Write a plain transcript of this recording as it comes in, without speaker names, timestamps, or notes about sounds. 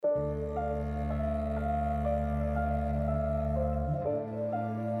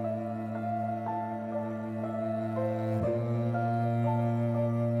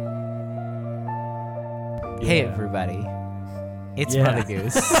Hey everybody, it's Mother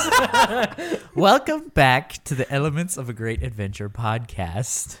Goose. Welcome back to the Elements of a Great Adventure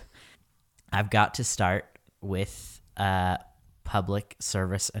podcast. I've got to start with a public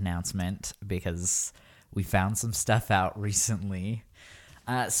service announcement because we found some stuff out recently.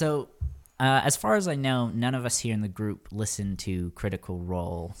 As far as I know, none of us here in the group listen to Critical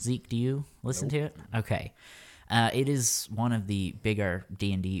Role. Zeke, do you listen to it? Okay. It is one of the bigger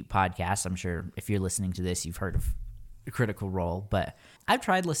D&D podcasts. I'm sure if you're listening to this, you've heard of Critical Role. But I've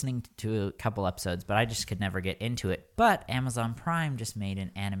tried listening to a couple episodes, but I just could never get into it. But Amazon Prime just made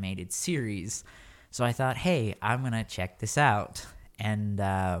an animated series. So I thought, hey, I'm going to check this out. And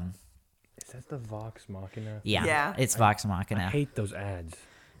is that the Vox Machina? Yeah. It's Vox Machina. I hate those ads.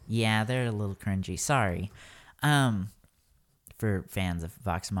 Yeah, they're a little cringy. Sorry. For fans of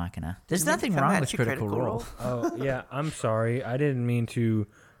Vox Machina. There's nothing wrong with Critical Role. Oh, yeah, I'm sorry. I didn't mean to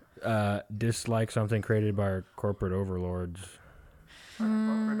dislike something created by our corporate overlords.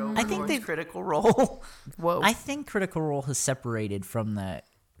 I think they Critical Role. Whoa. I think Critical Role has separated from the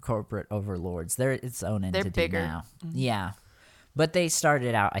corporate overlords. They're its own entity bigger. now. Mm-hmm. Yeah. But they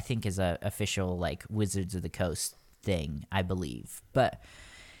started out, I think, as a official like Wizards of the Coast thing, I believe. But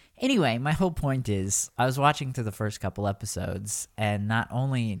anyway, my whole point is I was watching through the first couple episodes, and not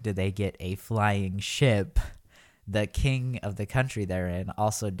only did they get a flying ship, the king of the country they're in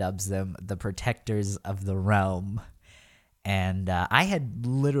also dubs them the protectors of the realm. And I had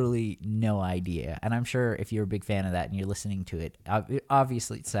literally no idea. And I'm sure if you're a big fan of that and you're listening to it,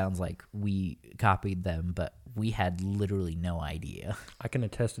 obviously it sounds like we copied them, but we had literally no idea. I can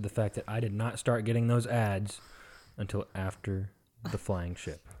attest to the fact that I did not start getting those ads until after the flying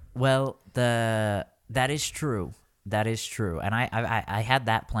ship. Well, that is true. That is true. And I had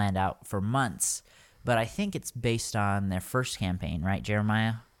that planned out for months, but I think it's based on their first campaign, right,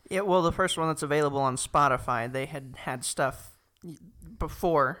 Jeremiah? Yeah, well, the first one that's available on Spotify, they had stuff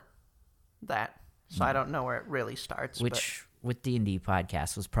before that, so I don't know where it really starts. Which, with D&D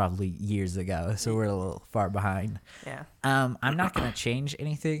podcast, was probably years ago, so we're a little far behind. Yeah. I'm not going to change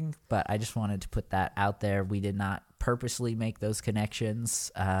anything, but I just wanted to put that out there. We did not purposely make those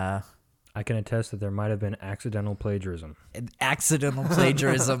connections. I can attest that there might have been accidental plagiarism. Accidental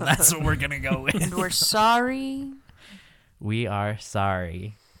plagiarism, that's what we're going to go with. We're sorry. We are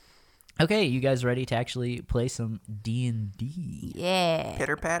sorry. Okay, you guys ready to actually play some D&D? Yeah.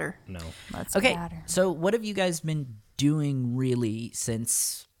 Pitter patter. No. Let's Okay, batter. so what have you guys been doing really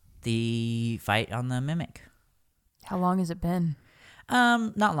since the fight on the Mimic? How long has it been?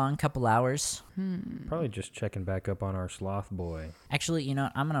 Not long, couple hours. Probably just checking back up on our sloth boy. Actually, you know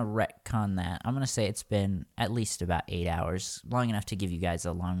what? I'm going to retcon that. I'm going to say it's been at least about 8 hours, long enough to give you guys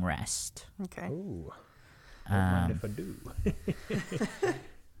a long rest. Okay. Ooh. Don't mind if I do.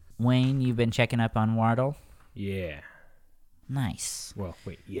 Wayne, you've been checking up on Wardle? Yeah. Nice. Well,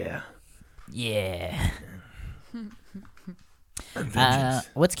 wait, yeah. Yeah.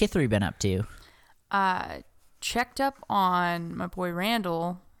 What's Kithri been up to? Checked up on my boy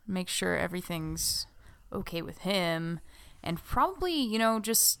Randall, make sure everything's okay with him, and probably,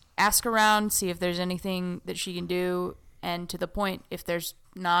 just ask around, see if there's anything that she can do, and to the point, if there's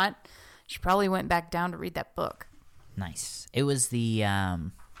not, she probably went back down to read that book. Nice. It was the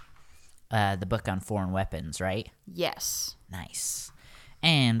book on foreign weapons, right? Yes. Nice.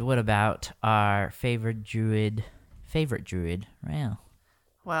 And what about our favorite druid, Rael?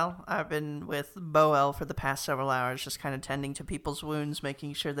 Well, I've been with Boel for the past several hours, just kind of tending to people's wounds,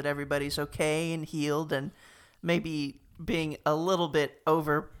 making sure that everybody's okay and healed, and maybe being a little bit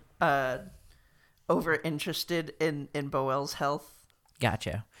over interested in Boel's health.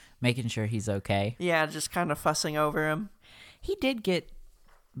 Gotcha. Making sure he's okay. Yeah, just kind of fussing over him. He did get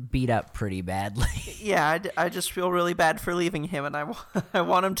beat up pretty badly. Yeah, I just feel really bad for leaving him, and I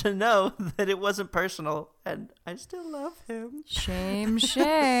want him to know that it wasn't personal, and I still love him. Shame,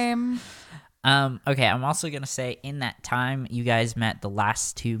 shame. Okay, I'm also going to say in that time, you guys met the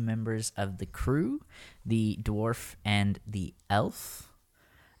last two members of the crew, the dwarf and the elf.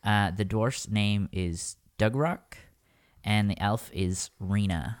 The dwarf's name is Dugrock, and the elf is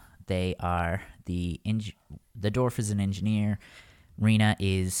Rena. They are the dwarf is an engineer. Rena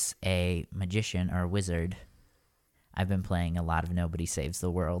is a magician or a wizard. I've been playing a lot of Nobody Saves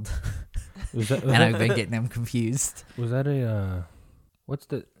the World, and I've been getting them confused. Was that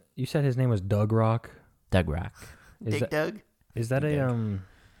you said his name was Doug Rock? Dugrock. Doug? Is that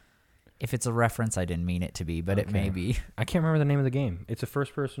If it's a reference, I didn't mean it to be, but it may be. I can't remember the name of the game. It's a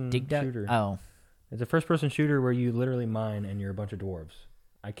first-person Dig Dug? shooter. Oh. It's a first-person shooter where you literally mine and you're a bunch of dwarves.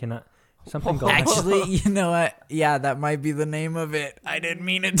 I cannot... Something galactic. Actually, you know what? Yeah, that might be the name of it. I didn't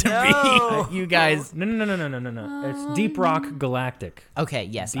mean it to No. be. You guys. No. It's Deep Rock Galactic. Okay,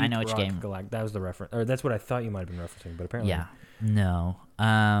 yes, I know which game. That was the reference. Or that's what I thought you might have been referencing, but apparently. Yeah. No.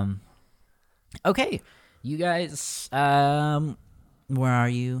 Okay. You guys, where are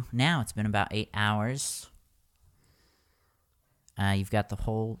you now? It's been about 8 hours. You've got the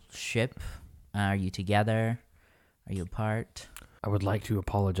whole ship. Are you together? Are you apart? I would like to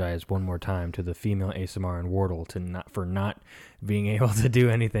apologize one more time to the female ASMR and Wardle for not being able to do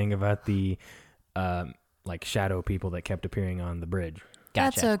anything about the like shadow people that kept appearing on the bridge.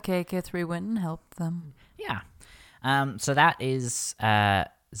 Gotcha. That's okay. Kithri went and helped them. Yeah. So that is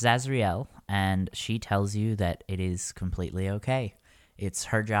Zazriel, and she tells you that it is completely okay. It's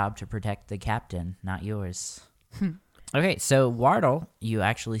her job to protect the captain, not yours. Okay, so Wardle, you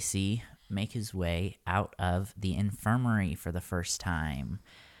actually see make his way out of the infirmary for the first time.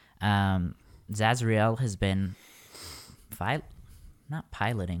 Zazriel has been not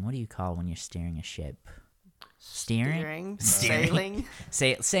piloting. What do you call when you're steering a ship? Steering? Sailing.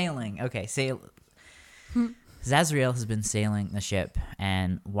 Sailing. Okay, Zazriel has been sailing the ship,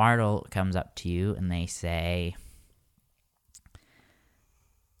 and Wardle comes up to you, and they say,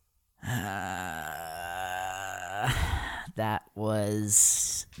 that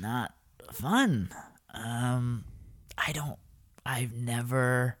was not fun. I've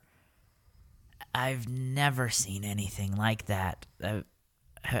never seen anything like that.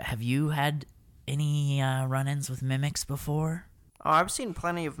 Have you had any run-ins with mimics before? Oh, I've seen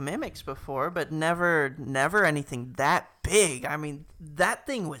plenty of mimics before, but never anything that big. I mean, that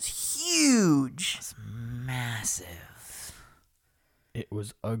thing was huge. It's massive. It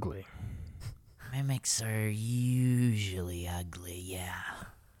was ugly. Mimics are usually ugly, yeah.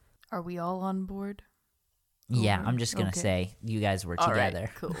 Are we all on board? Yeah, I'm just gonna Okay. say you guys were All right,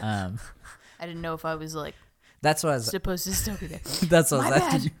 together. cool. I didn't know if I was like That's what I was. supposed to still be there. That's what I My was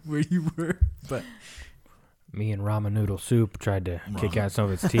asking bad. you where you were. But Me and ramen noodle soup tried to kick out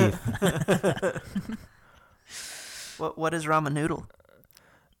some of its teeth. What is ramen noodle?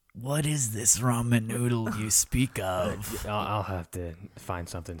 what is this ramen noodle you speak of? I'll have to find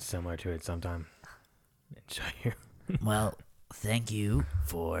something similar to it sometime and show you. Well, thank you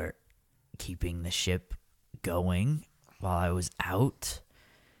for keeping the ship going while I was out.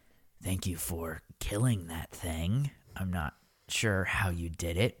 Thank you for killing that thing. I'm not sure how you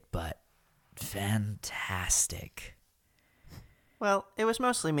did it, but fantastic. Well, it was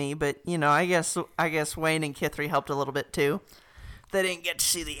mostly me, but you know, I guess Wayne and Kithri helped a little bit too. They didn't get to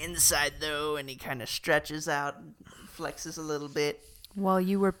see the inside though, and he kind of stretches out and flexes a little bit. While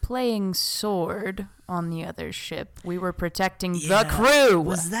you were playing sword on the other ship, we were protecting the Yeah. crew.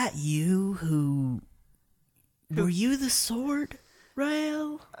 Was that you who... Were you the sword,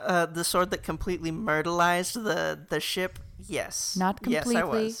 Rael? The sword that completely myrtleized the ship. Yes, Not Yes, I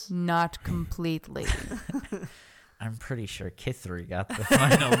completely. was. Not completely. I'm pretty sure Kithri got the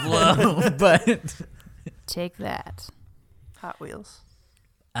final blow, but... Take that. Hot Wheels.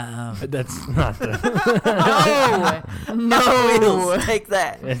 That's not the. No, no. Wheels, take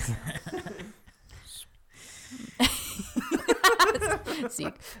that. See,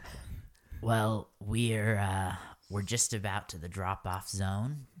 Well, we're just about to the drop-off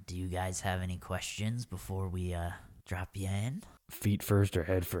zone. Do you guys have any questions before we drop you in? Feet first or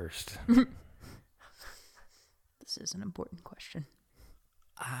head first? this is an important question.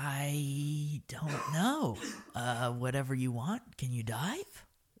 I don't know. Whatever you want. Can you dive?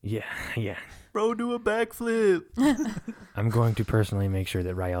 Yeah. Bro, do a backflip. I'm going to personally make sure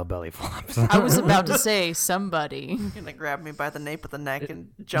that Rael belly flops. I was about to say somebody. Gonna grab me by the nape of the neck and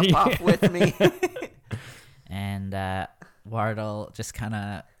jump off with me. And Wardle just kind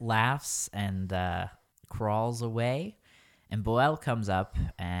of laughs and crawls away. And Boel comes up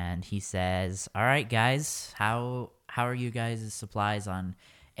and he says, "All right, guys, how are you guys' supplies on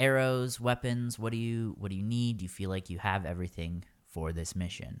arrows, weapons? What do you need? Do you feel like you have everything for this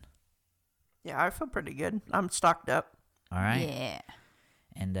mission?" Yeah, I feel pretty good. I'm stocked up. All right. Yeah.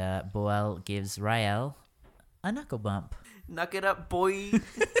 And Boel gives Rael a knuckle bump. Knuck it up, boy.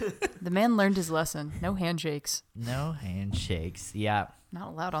 The man learned his lesson. No handshakes. No handshakes. Yeah. Not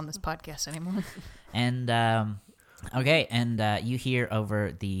allowed on this podcast anymore. And okay, and you hear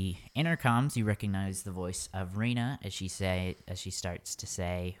over the intercoms, you recognize the voice of Rena as she starts to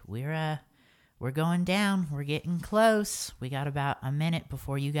say, "We're going down. We're getting close. We got about a minute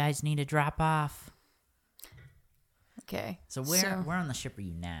before you guys need to drop off." Okay. So where on the ship are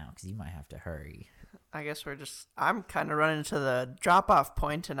you now? Because you might have to hurry. I guess I'm kind of running to the drop-off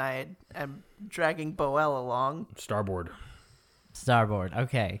point, and I am dragging Boel along. Starboard. Starboard.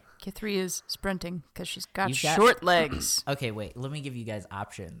 Okay. Kithri is sprinting because she's got You've got- short legs. Okay, wait. Let me give you guys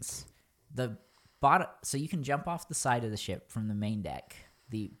options. The bottom, so you can jump off the side of the ship from the main deck.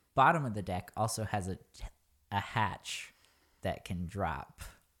 The bottom of the deck also has a hatch that can drop,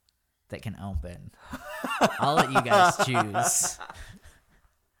 that can open. I'll let you guys choose.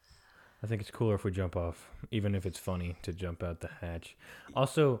 I think it's cooler if we jump off, even if it's funny to jump out the hatch.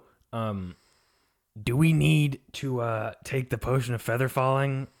 Also, do we need to take the potion of feather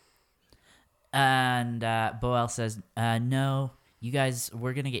falling? And Boel says, no, you guys,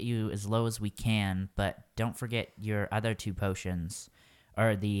 we're going to get you as low as we can, but don't forget your other 2 potions.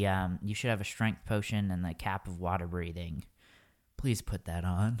 Or the you should have a strength potion and the cap of water breathing. Please put that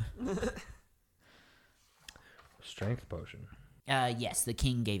on. Strength potion. Yes, the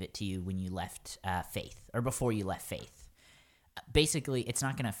king gave it to you when you left Faith, or before you left Faith. Basically, it's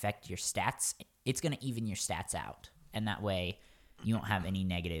not going to affect your stats. It's going to even your stats out, and that way you won't have any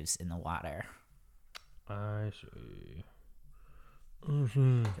negatives in the water. I see.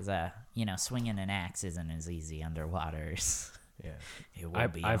 Because, swinging an axe isn't as easy underwater. Yeah. It will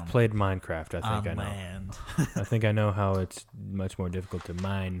be. I've played Minecraft. I think I know. Land. I think I know how it's much more difficult to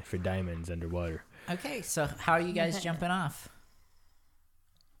mine for diamonds underwater. Okay, so how are you guys jumping off?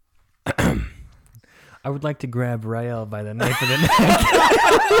 I would like to grab Rael by the nape of the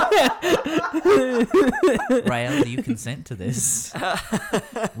neck. Rael, do you consent to this?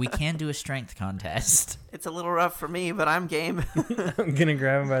 We can do a strength contest. It's a little rough for me, but I'm game. I'm gonna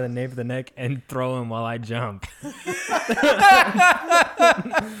grab him by the nape of the neck and throw him while I jump.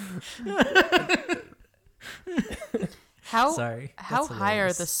 Sorry. How that's high are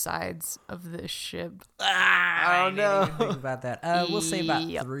hilarious. the sides of this ship? I didn't no. even think about that. We'll say about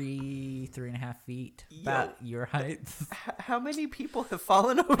Yep. 3.5 feet. About your height. How many people have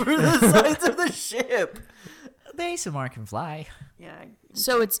fallen over the sides of the ship? The ASMR can fly. Yeah.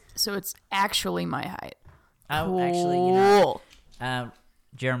 So it's actually my height. Oh, Cool. actually,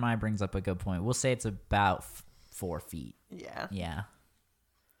 Jeremiah brings up a good point. We'll say it's about 4 feet. Yeah. Yeah.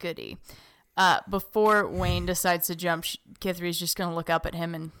 Goody. Before Wayne decides to jump, Kithri's just gonna look up at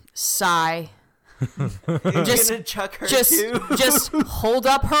him and sigh. You're Just- gonna chuck her Just too, just hold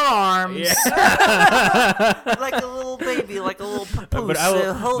up her arms. like a little baby, like a little papoose. But I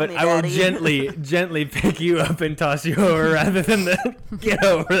will, Hold but me, I will Daddy. gently pick you up and toss you over rather than get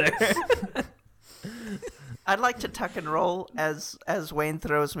over there. I'd like to tuck and roll as Wayne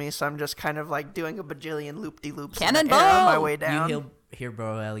throws me, so I'm just kind of like doing a bajillion loop-de-loops in the air on my Cannonball! way down. You'll hear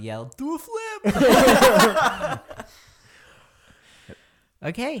Broel yell, "Do a flip!"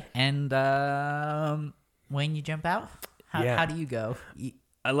 Okay, and when you jump out, Yeah. how do you go?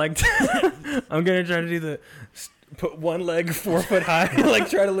 I like to, I'm gonna try to do put one leg 4 foot high, like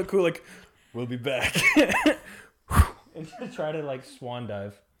try to look cool, like we'll be back, and just try to like swan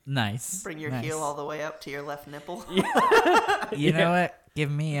dive. Nice. Bring your nice. heel all the way up to your left nipple. You know what? Give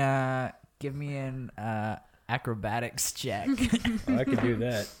me an acrobatics check. Oh, I could do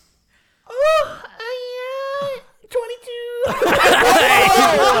that. Oh, 22.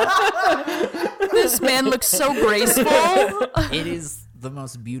 This man looks so graceful. It is the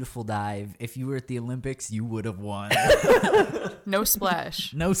most beautiful dive. If you were at the Olympics, you would have won. No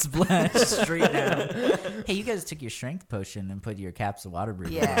splash. No splash, straight down. Hey, you guys took your strength potion and put your caps of water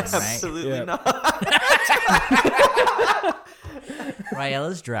breathing Yes. on, right? Absolutely Yeah. not. Rael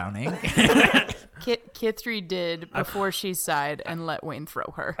is drowning. Kithri did before she sighed and let Wayne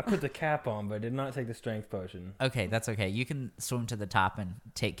throw her. I put the cap on, but I did not take the strength potion. Okay, that's okay. You can swim to the top and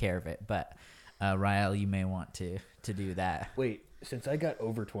take care of it, but Rael, you may want to do that. Wait, since I got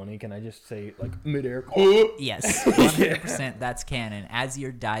over 20, can I just say like midair? Yes, 100%. That's canon. As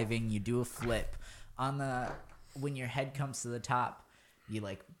you're diving, you do a flip when your head comes to the top.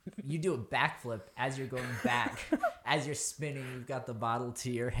 You do a backflip as you're going back. As you're spinning, you've got the bottle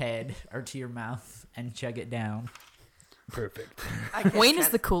to your head or to your mouth and chug it down. Perfect. Wayne is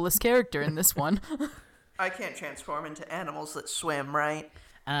the coolest character in this one. I can't transform into animals that swim, right?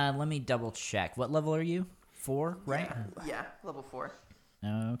 Let me double check. What level are you? 4, right? Yeah, level 4.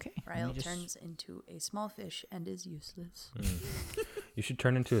 Okay. let me Ryle just- turns into a small fish and is useless. You should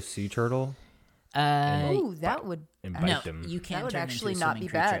turn into a sea turtle Oh, that would. and no, bite them. you can't would turn actually into a not swimming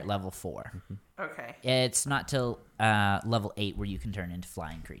be creature bad. at level 4. Okay, It's not till level 8 where you can turn into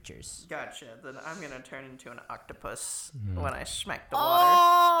flying creatures. gotcha. Then I'm gonna turn into an octopus when I smack the water.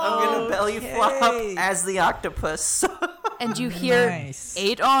 I'm gonna belly flop as the octopus. And you hear Nice.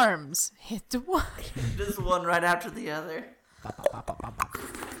 8 arms hit the water. Just one right after the other.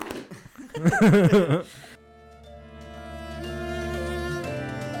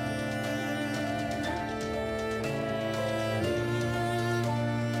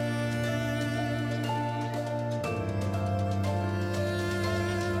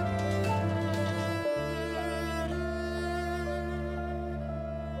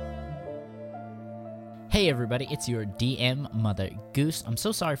 Hey everybody, it's your DM Mother Goose. I'm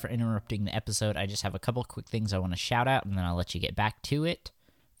so sorry for interrupting the episode. I just have a couple quick things I want to shout out, and then I'll let you get back to it.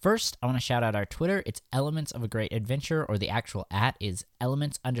 First, I want to shout out our Twitter. It's Elements of a Great Adventure, or the actual @ is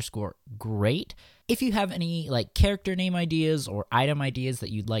elements_great. If you have any character name ideas or item ideas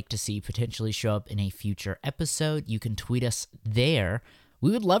that you'd like to see potentially show up in a future episode, you can tweet us there.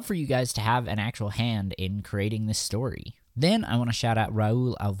 We would love for you guys to have an actual hand in creating this story. Then I want to shout out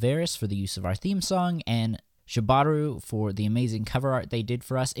Raul Alvarez for the use of our theme song and Shibaru for the amazing cover art they did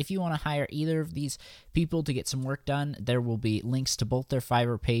for us. If you want to hire either of these people to get some work done, there will be links to both their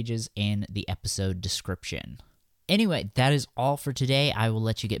Fiverr pages in the episode description. Anyway, that is all for today. I will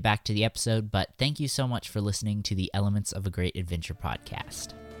let you get back to the episode, but thank you so much for listening to the Elements of a Great Adventure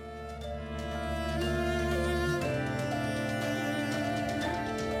podcast.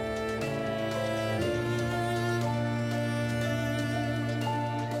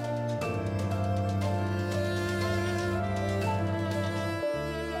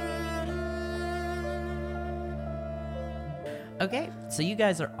 Okay, so you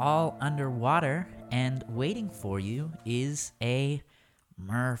guys are all underwater, and waiting for you is a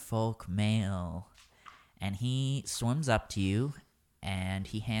merfolk male. And he swims up to you, and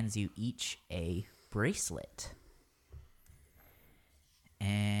he hands you each a bracelet.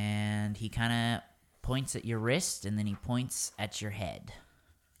 And he kind of points at your wrist, and then he points at your head.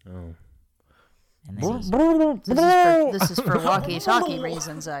 Oh. And then This is for walkie-talkie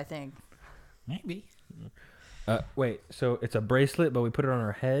reasons, I think. maybe. Wait, so it's a bracelet, but we put it on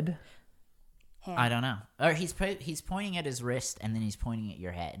our head? I don't know. Or he's pointing at his wrist, and then he's pointing at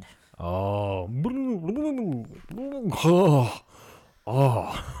your head. Oh.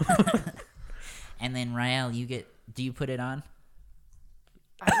 And then Rael, do you put it on?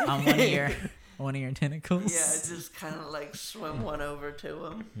 On one of your tentacles? Yeah, I just kind of swim one over to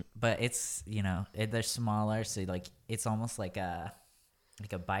him. But it's, they're smaller, so it's almost like a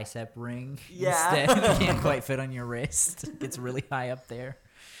bicep ring. Yeah. Instead, it can't quite fit on your wrist. It's really high up there.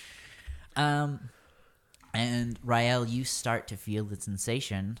 And Rael, you start to feel the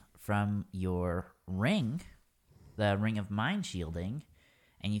sensation from your ring, the ring of mind shielding,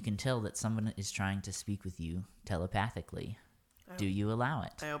 and you can tell that someone is trying to speak with you telepathically. Do you allow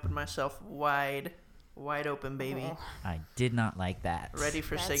it? I open myself wide open, baby. I did not like that. Ready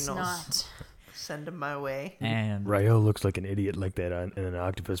for That's signals. not. Send them my way. And Rael looks like an idiot like that in an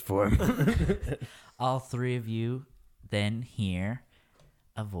octopus form. all three of you then hear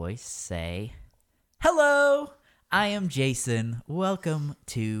a voice say, "Hello, I am Jason. Welcome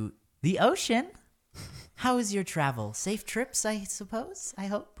to the ocean. How is your travel? Safe trips, I suppose? I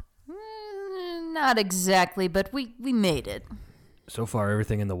hope?" Not exactly, but we made it. So far,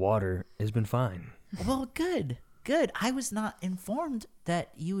 everything in the water has been fine. Well, good. Good. I was not informed that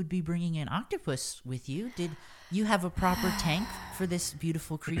you would be bringing an octopus with you. Did you have a proper tank for this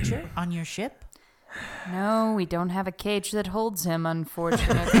beautiful creature on your ship? No, we don't have a cage that holds him,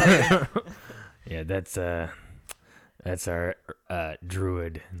 unfortunately. Yeah, that's our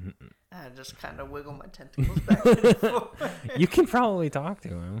druid. I just kind of wiggle my tentacles back and forth. You can probably talk to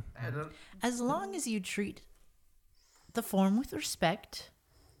him. I don't. As long as you treat the form with respect,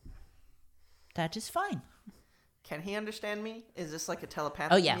 that is fine. Can he understand me? Is this like a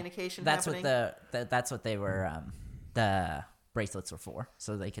telepathic communication that's happening? what that's what they were. The bracelets were for,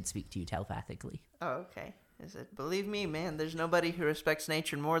 so they could speak to you telepathically. Oh, okay. Is it? Believe me, man, there's nobody who respects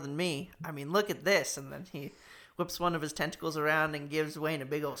nature more than me. I mean, look at this. And then he whips one of his tentacles around and gives Wayne a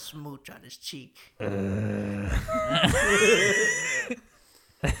big old smooch on his cheek. But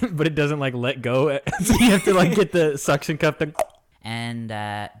it doesn't let go. So you have to get the suction cup to... And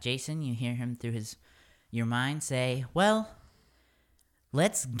Jason, you hear him through your mind say, "Well,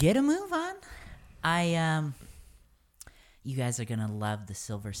 let's get a move on. You guys are gonna love the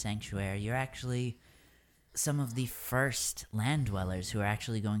Silver Sanctuary. You're actually some of the first land dwellers who are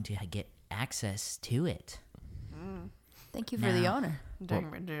actually going to get access to it." Thank you for the No. honor. Take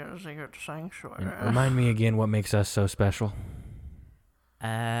me to a secret sanctuary. Remind me again what makes us so special.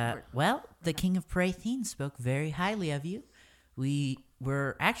 Well, the King of Pratheen spoke very highly of you. We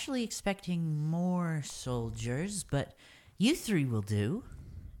were actually expecting more soldiers, but you three will do.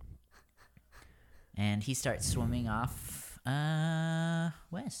 And he starts swimming off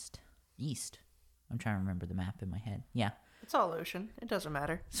east. I'm trying to remember the map in my head. Yeah, It's all ocean. It doesn't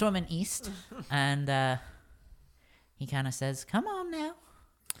matter. swimming east. And he kind of says, "Come on now."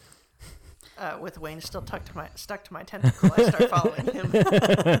 With Wayne still stuck to my tentacle, I start following him.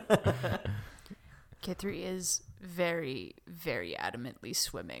 K3 is very, very adamantly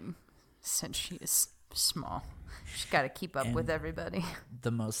swimming since she is small. She's got to keep up with everybody. The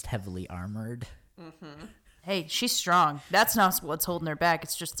most heavily armored Hey, she's strong. That's not what's holding her back.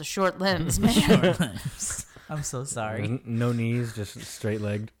 It's just the short limbs, man. I'm so sorry. No knees, just straight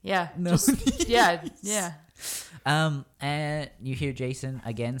legged. Yeah. No just, yeah. Yeah. And you hear Jason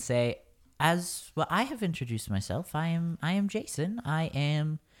again say, "As well, I have introduced myself. I am Jason. I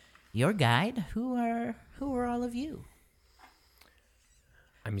am your guide. Who are all of you?"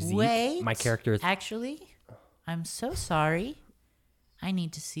 I'm Zeke. Wait. My character is. Actually, I'm so sorry. I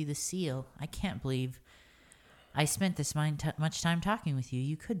need to see the seal. I can't believe I spent this much time talking with you.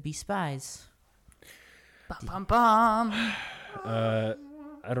 You could be spies. Bum, bum, bum. I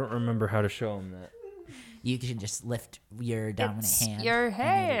don't remember how to show him that. You can just lift your dominant It's hand. your and it'll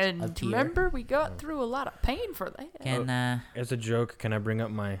hand. appear. Remember, we got through a lot of pain for that. Can As a joke, can I bring up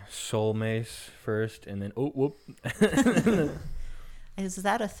my soul mace first, and then whoop? is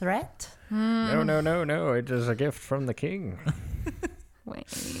that a threat? No! It is a gift from the king. Wait.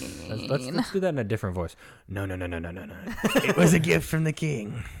 Let's do that in a different voice. No. It was a gift from the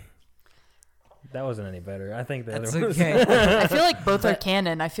king. That wasn't any better. I think the That's other one was. okay. I feel like both are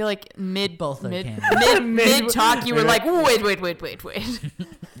canon. I feel like Both are mid canon. mid talk you were like, wait.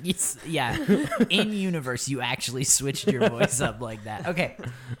 Yeah. In universe, you actually switched your voice up like that. Okay.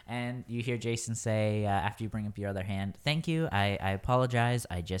 And you hear Jason say, after you bring up your other hand, "Thank you. I apologize.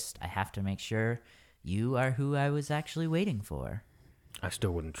 I have to make sure you are who I was actually waiting for. I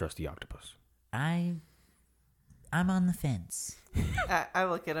still wouldn't trust the octopus. I'm on the fence." I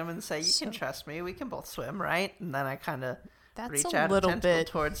look at him and say, "You can trust me. We can both swim, right?" And then I kind of That's reach a out a little tentacle bit.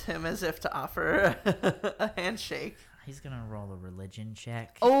 towards him as if to offer a handshake. He's going to roll a religion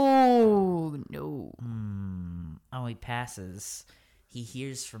check. Oh no. Oh, he passes. He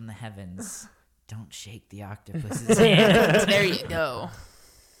hears from the heavens, "Don't shake the octopus's hand." There you go.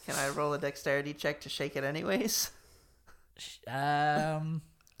 Can I roll a dexterity check to shake it anyways?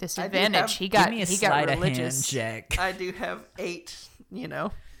 Disadvantage. He Give got me a he sleight got of hand religious. check. I do have 8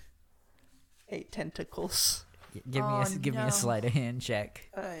 tentacles. Give me no. a sleight of hand check.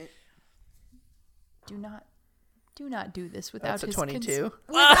 All right. Do not do this without That's a his 22.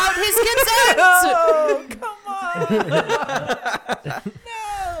 without his consent. Oh, come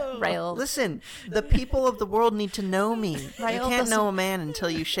on! Rail. Listen, the people of the world need to know me. You Rael can't know doesn't- a man until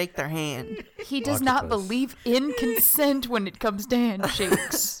you shake their hand. He does not Octopus. believe in consent when it comes to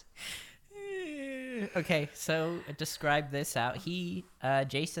handshakes. Okay, so describe this out.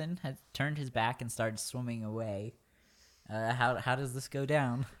 Jason has turned his back and started swimming away. How does this go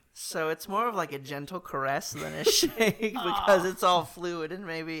down? So it's more of like a gentle caress than a shake because it's all fluid and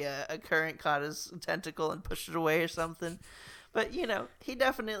maybe a current caught his tentacle and pushed it away or something. But, he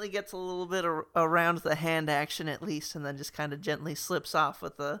definitely gets a little bit around the hand action at least and then just kind of gently slips off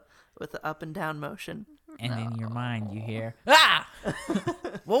with the up and down motion. And in your mind, you hear, "Ah!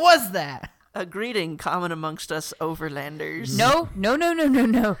 What was that?" A greeting common amongst us overlanders.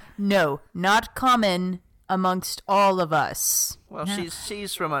 No, not common amongst all of us. Well,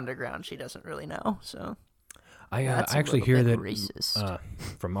 she's from underground. She doesn't really know, so... I That's a actually little hear bit that racist.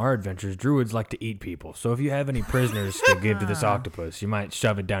 from our adventures, druids like to eat people. So if you have any prisoners to give to this octopus, you might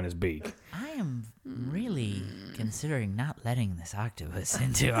shove it down his beak. I am really considering not letting this octopus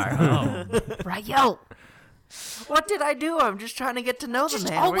into our home. Rael. What did I do? I'm just trying to get to know the Just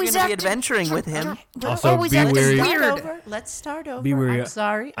man. We're always going to be acting- adventuring with him. You're Also, always be acting wary- weird. Let's start over. Be wary. I'm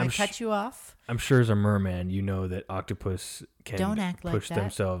sorry. I I'm cut you off. I'm sure as a merman, you know that octopus can Don't act like push that.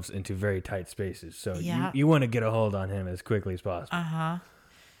 themselves into very tight spaces. So Yeah. you want to get a hold on him as quickly as possible. I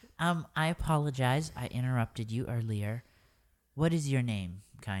apologize. I interrupted you earlier. What is your name,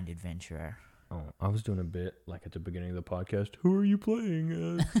 kind adventurer? Oh, I was doing a bit like at the beginning of the podcast. Who are you playing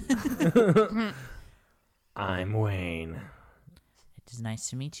as? I'm Wayne. It is nice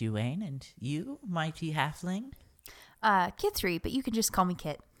to meet you, Wayne. And you, mighty halfling? Kithri, but you can just call me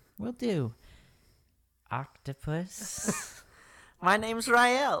Kit. Will do. Octopus. My name's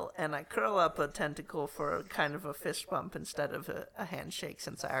Rael, and I curl up a tentacle for kind of a fist bump instead of a handshake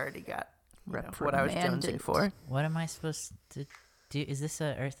since I already got what I was jonesing Reprimanded. for. What am I supposed to do? Is this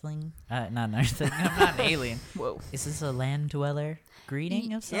a earthling? Not an earthling. I'm not an alien. Whoa. Is this a land dweller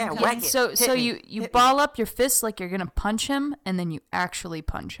greeting of some Yeah, kind? whack it. So Hit me. you Hit me. ball up your fists like you're gonna punch him, and then you actually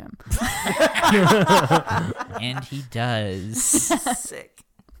punch him. And he does. Sick.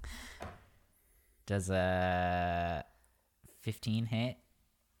 Does a 15 hit?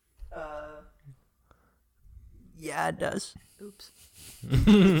 Yeah, it does. Oops.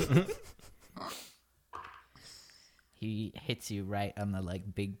 He hits you right on the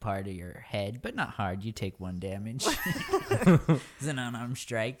like big part of your head, but not hard. You take 1 damage. It's an unarmed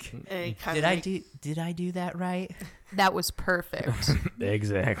strike. It Did I do that right? That was perfect.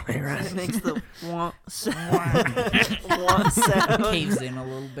 Exactly right. It makes the want sound. Caves in a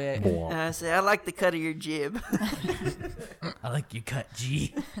little bit. And I say, I like the cut of your jib. I like your cut,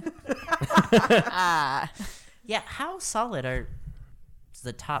 G. Ah. Yeah, how solid are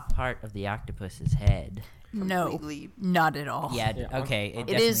the top part of the octopus's head? No, Completely. not at all. Yeah, Yeah, okay, it It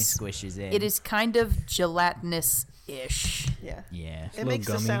definitely is- squishes in. It is kind of gelatinous-ish. Yeah. Yeah. It makes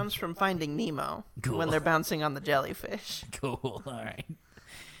the gummy. sounds from Finding Nemo Cool. when they're bouncing on the jellyfish. Cool. All right.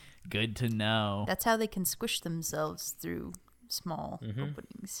 Good to know. That's how they can squish themselves through small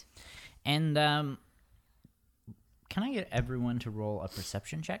openings. And can I get everyone to roll a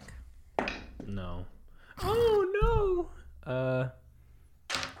perception check? No. Oh no.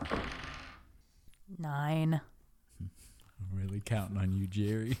 9. I'm really counting on you,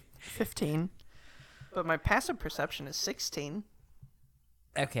 Jerry. 15. But my passive perception is 16.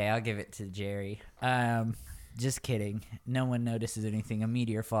 Okay, I'll give it to Jerry. Just kidding. No one notices anything. A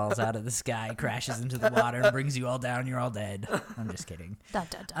meteor falls out of the sky, crashes into the water, and brings you all down. You're all dead. I'm just kidding. Da,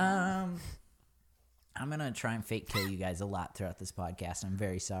 da, da. I'm gonna try and fake kill you guys a lot throughout this podcast. I'm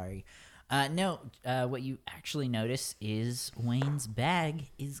very sorry. No, what you actually notice is Wayne's bag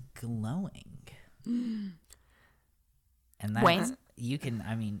is glowing. And that Wayne? you can,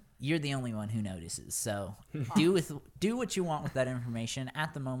 I mean, you're the only one who notices. So do what you want with that information.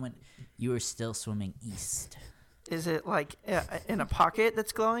 At the moment, you are still swimming east. Is it like in a pocket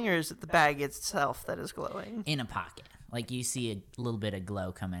that's glowing, or is it the bag itself that is glowing? In a pocket. Like you see a little bit of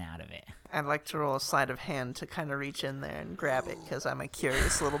glow coming out of it. I'd like to roll a sleight of hand to kind of reach in there and grab it because I'm a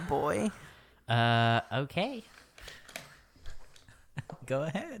curious little boy. Okay. Go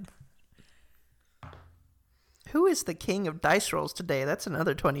ahead. Who is the king of dice rolls today? That's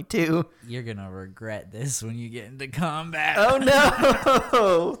another 22. You're gonna regret this when you get into combat. Oh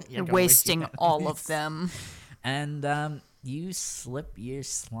no! You're wasting all of them. And you slip your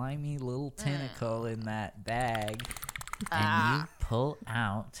slimy little tentacle in that bag, and you pull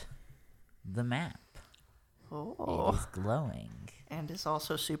out the map. It Oh, is glowing. and is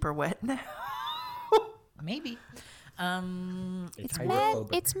also super wet now. Maybe. It's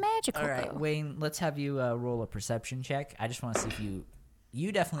hydrophobic. It's magical. All right, though. Wayne. Let's have you roll a perception check. I just want to see if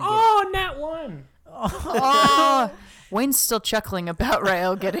you definitely get. Oh, nat 1. Oh, Wayne's still chuckling about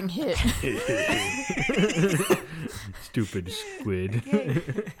Rael getting hit. Stupid squid.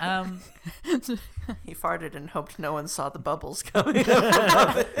 He farted and hoped no one saw the bubbles coming.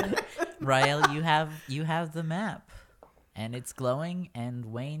 Rael, you have the map, and it's glowing, and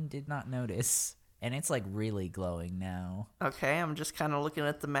Wayne did not notice, and it's like really glowing now. Okay, I'm just kind of looking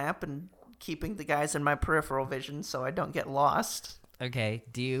at the map and keeping the guys in my peripheral vision so I don't get lost. Okay,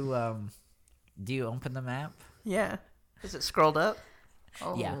 do you open the map? Yeah. Is it scrolled up?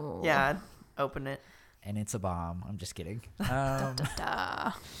 Oh. Yeah. Yeah, I'd open it. And it's a bomb. I'm just kidding.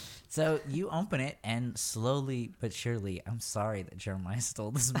 Da. So you open it, and slowly but surely, I'm sorry that Jeremiah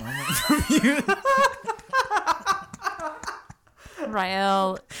stole this moment from you.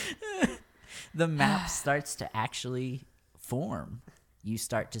 Rael, The map starts to actually form. You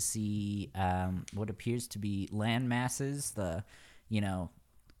start to see what appears to be land masses. The,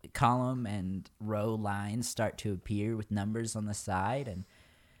 column and row lines start to appear with numbers on the side, and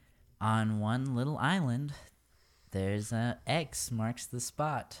on one little island, there's a X marks the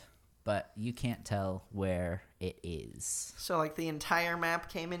spot, but you can't tell where it is. So, like, the entire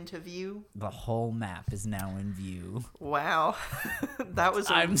map came into view? The whole map is now in view. Wow. That was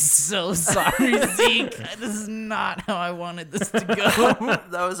I'm so sorry, Zeke. This is not how I wanted this to go.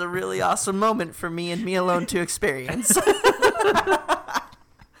 that was a really awesome moment for me and me alone to experience.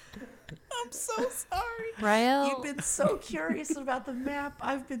 I'm so sorry. Rael, You've been so curious about the map.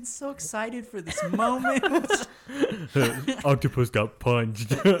 I've been so excited for this moment. Octopus got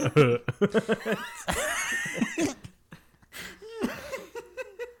punched.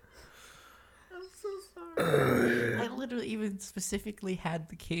 I literally even specifically had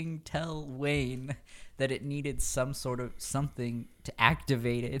the king tell Wayne that it needed some sort of something to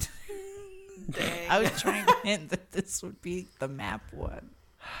activate it. Dang. I was trying to hint that this would be the map one.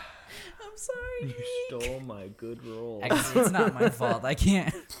 I'm sorry. You stole my good roll. Actually, it's not my fault. I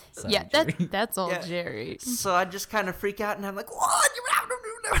can't. Sorry, yeah, Jerry. that's all Yeah. Jerry. So I just kind of freak out and I'm like, what?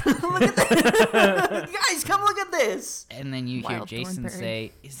 Look at this. Guys, come look at this. And then you hear Wild Jason Thornberry.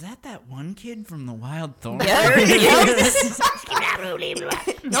 say, "Is that one kid from the Wild Thorn?" Yeah, y'all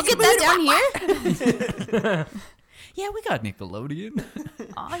get that down here? Yeah, we got Nickelodeon.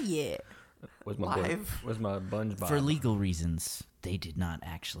 Oh yeah. Where's my Live. Where's my SpongeBob? For legal reasons, they did not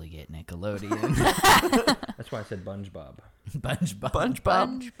actually get Nickelodeon. That's why I said SpongeBob. SpongeBob.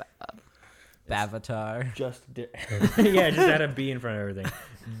 SpongeBob. Bavatar. Yeah, just add a B in front of everything.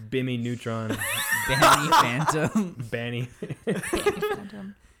 Bimmy Neutron. Banny Phantom. Banny.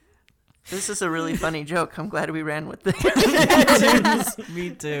 Phantom. This is a really funny joke. I'm glad we ran with this. Me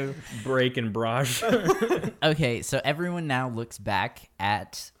too. Break and Brosh. Okay, so everyone now looks back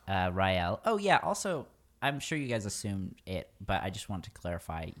at Rael. Oh, yeah, also, I'm sure you guys assumed it, but I just want to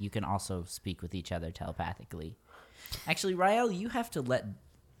clarify. You can also speak with each other telepathically. Actually, Rael, you have to let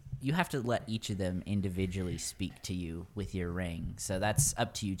each of them individually speak to you with your ring. So that's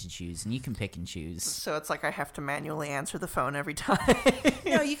up to you to choose, and you can pick and choose. So it's like I have to manually answer the phone every time.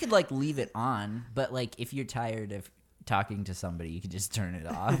 No, you could, like, leave it on, but, like, if you're tired of talking to somebody, you could just turn it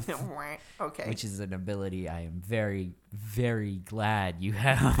off. Okay. Which is an ability I am very, very glad you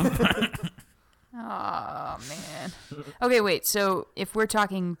have. Oh, man. Okay, wait. So if we're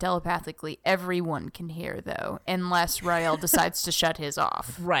talking telepathically, everyone can hear, though, unless Rael decides to shut his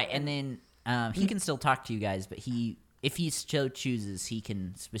off. Right, and then he can still talk to you guys, but if he so chooses, he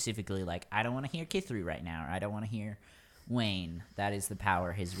can specifically, like, I don't want to hear Kithri right now, or I don't want to hear Wayne. That is the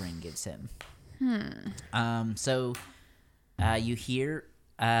power his ring gives him. So you hear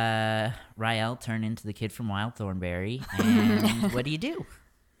Rael turn into the kid from Wild Thornberry, and what do you do?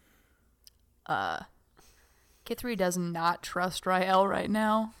 Kithri does not trust Rael right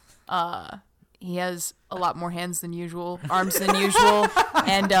now. He has a lot more hands than usual, arms than usual,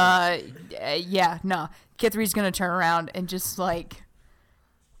 and Kithri's gonna turn around and just like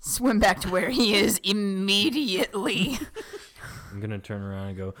swim back to where he is immediately. I'm gonna turn around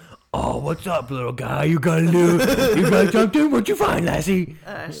and go, "Oh, what's up, little guy? You got something? What'd you find, lassie?"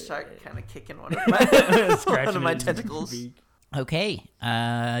 I start kind of kicking one of my tentacles. Okay,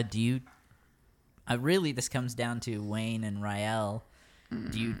 do you... really, this comes down to Wayne and Rael.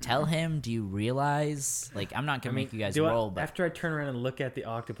 Do you tell him? Do you realize? Like, I'm not going to make you guys roll, but... After I turn around and look at the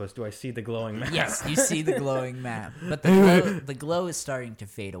octopus, do I see the glowing map? Yes, you see the glowing map. But the glow is starting to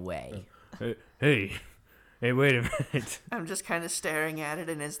fade away. Hey, wait a minute. I'm just kind of staring at it,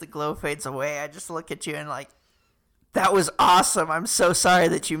 and as the glow fades away, I just look at you and like, that was awesome. I'm so sorry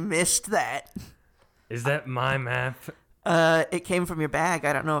that you missed that. Is that my map? It came from your bag.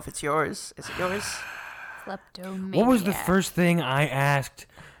 I don't know if it's yours. Is it yours? Kleptomaniac. What was the first thing I asked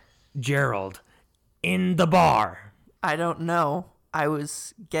Gerald in the bar? I don't know. I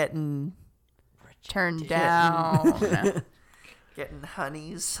was getting turned down? getting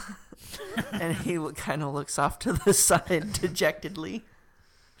honeys, and he kind of looks off to the side dejectedly.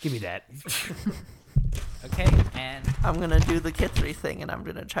 Give me that. Okay, and... I'm gonna do the Kithri thing, and I'm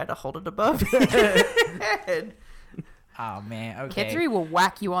gonna try to hold it above your head. Oh, man, okay. Kithri will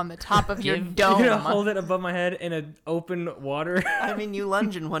whack you on the top of your You're dome. gonna hold it above my head in an open water? I mean, you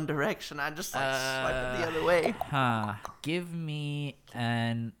lunge in one direction. I just like swipe it the other way. Give me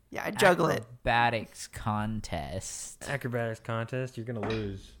an... Yeah, I juggle it. Acrobatics contest. Acrobatics contest? You're gonna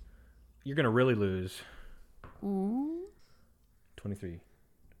lose. You're gonna really lose. Ooh. 23.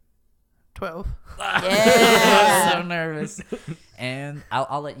 12. I'm so nervous. And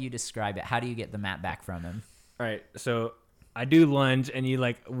I'll let you describe it. How do you get the map back from him? All right, so I do lunge, and you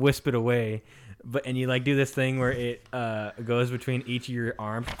like wisp it away, and you like do this thing where it goes between each of your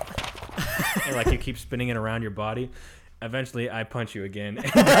arms, and like you keep spinning it around your body. Eventually, I punch you again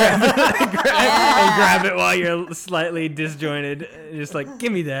and grab it while you're slightly disjointed. Just like,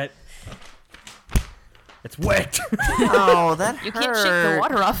 give me that. It's wet. Oh, that hurt. You can't shake the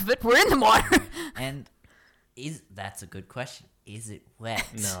water off of it. We're in the water. And that's a good question. Is it wet?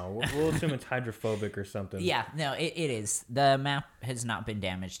 No, we'll assume it's hydrophobic or something. Yeah, no, it is. The map has not been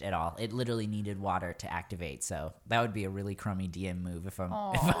damaged at all. It literally needed water to activate, so that would be a really crummy DM move if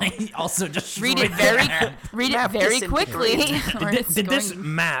I also just read it very quickly. Did this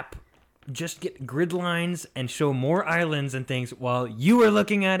map just get grid lines and show more islands and things while you were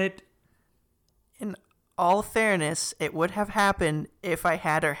looking at it? In all fairness, it would have happened if I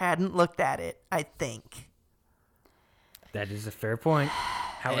had or hadn't looked at it, I think. That is a fair point.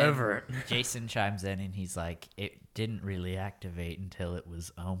 However, and Jason chimes in and he's like, it didn't really activate until it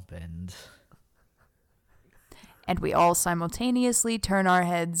was opened. And we all simultaneously turn our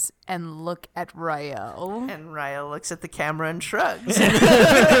heads and look at Rael. And Rael looks at the camera and shrugs.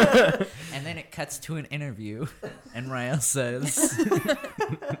 And then it cuts to an interview, and Rael says,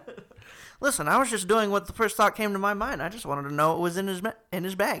 Listen, I was just doing what the first thought came to my mind. I just wanted to know what was in his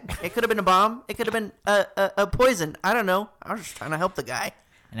bag. It could have been a bomb. It could have been a poison. I don't know. I was just trying to help the guy.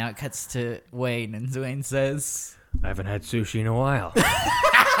 And now it cuts to Wayne, and Wayne says, I haven't had sushi in a while.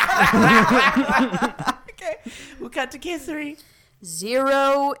 Okay, we'll cut to Kithri.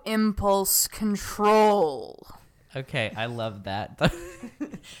 0 impulse control. Okay, I love that.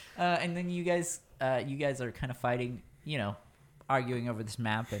 And then you guys are kind of fighting, arguing over this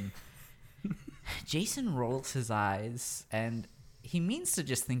map, and Jason rolls his eyes, and he means to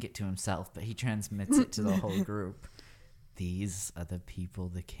just think it to himself, but he transmits it to the whole group. These are the people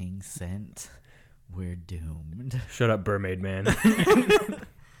the king sent. We're doomed. Shut up, Mermaid Man.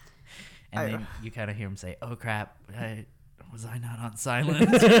 And then you kind of hear him say, "Oh crap, was I not on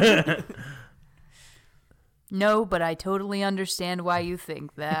silent?" No, but I totally understand why you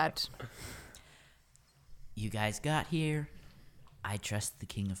think that. You guys got here. I trust the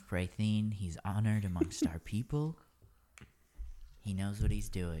king of Prathene. He's honored amongst our people. He knows what he's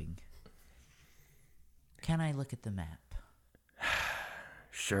doing. Can I look at the map?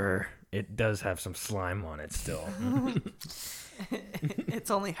 Sure. It does have some slime on it still. It's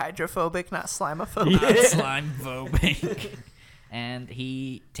only hydrophobic, not slimophobic. Not slime phobic. And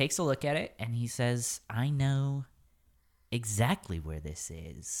he takes a look at it and he says, I know exactly where this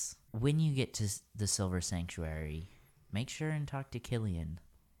is. When you get to the Silver Sanctuary, make sure and talk to Killian.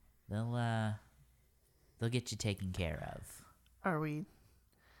 They'll get you taken care of.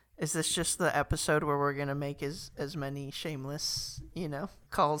 Is this just the episode where we're gonna make as many shameless,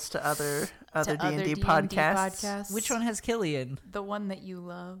 calls to other D&D podcasts? Which one has Killian? The one that you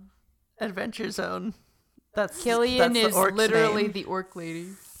love. Adventure Zone. Killian that's is the orc's literally name. the orc lady.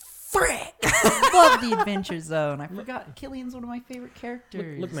 Frick! Love the Adventure Zone. I forgot. Killian's one of my favorite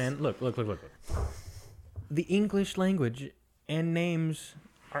characters. Look, man. Look. The English language and names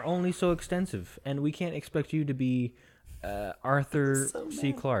are only so extensive, and we can't expect you to be Arthur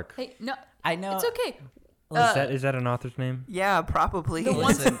C. Clarke. Hey, no, I know. it's okay. Is that an author's name? Yeah, probably.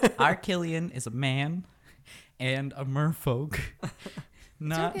 Listen, our Killian is a man and a merfolk.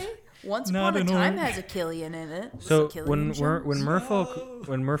 Not It's okay. Once not Upon a an Time orc. has a Killian in it. So It's a when Killian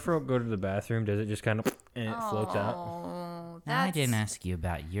merfolk go to the bathroom, does it just kind of and it floats out? Oh, I that's... didn't ask you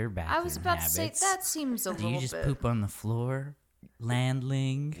about your bathroom I was about habits. to say, that seems a Do little you just bit... poop on the floor?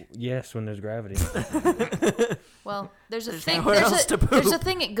 Landling? Yes, when there's gravity. Well, there's a There's thing. nowhere else to There's a poop.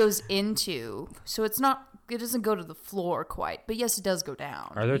 thing it goes into, so it's not. It doesn't go to the floor quite, but yes, it does go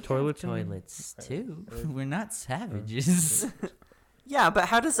down. Are there toilets? in there? Toilets, too. We're not savages. Yeah, but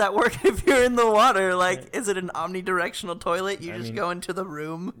how does that work if you're in the water? Like, is it an omnidirectional toilet? You I just mean- go into the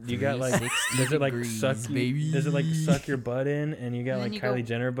room. You got like 360 does it like degrees, suck you, baby. does it like suck your butt in and you got And like then you Kylie go-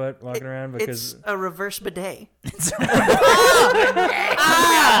 Jenner butt walking around because It's a reverse bidet.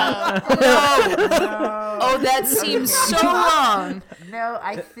 Oh, that seems so wrong. No,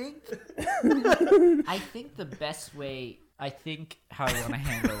 I think the best way. I think how I want to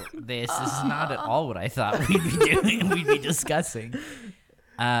handle this is not at all what I thought we'd be doing. We'd be discussing.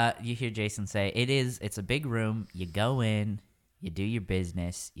 You hear Jason say, "It's a big room. You go in, you do your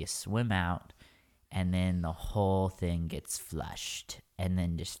business, you swim out, and then the whole thing gets flushed and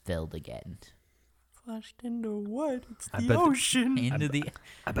then just filled again Flushed into what? It's I the bet the- ocean. into the."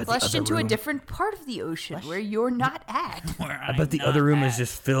 I bet Flushed into a different part of the ocean where you're not at. I bet the other room is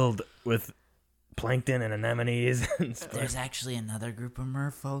just filled with plankton and anemones and stuff. There's actually another group of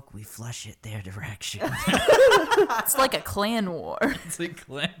merfolk. We flush it their direction. It's like a clan war. It's a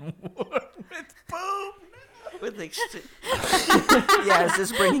clan war with boom. With yeah, is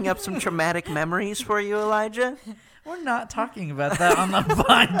this bringing up some traumatic memories for you, Elijah? We're not talking about that on the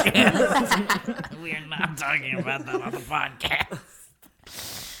podcast. We're not talking about that on the podcast.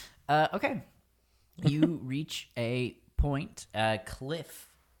 Okay. You reach a point, a cliff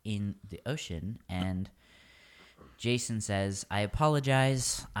in the ocean, and Jason says, I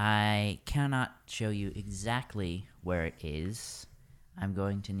apologize. I cannot show you exactly where it is. I'm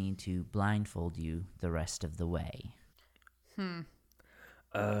going to need to blindfold you the rest of the way.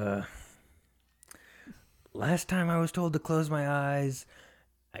 Last time I was told to close my eyes,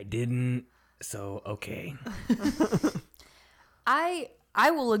 I didn't. So okay. I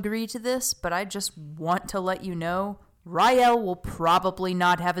will agree to this, but I just want to let you know, Rael will probably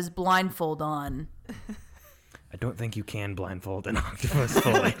not have his blindfold on. I don't think you can blindfold an octopus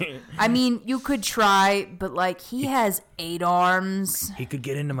fully. I mean, you could try, but like he has 8 arms. He could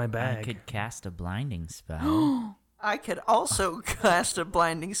get into my I bag. could cast a blinding spell. I could also cast a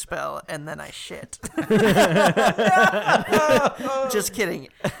blinding spell and then I shit. Just kidding.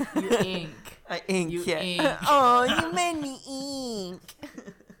 You ink. I ink, You yeah. ink. Oh, you made me ink.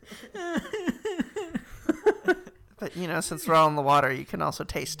 But, since we're all in the water, you can also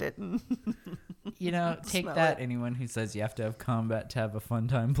taste it. Take Smell that, it. anyone who says you have to have combat to have a fun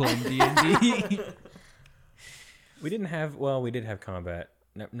time playing D&D. We did have combat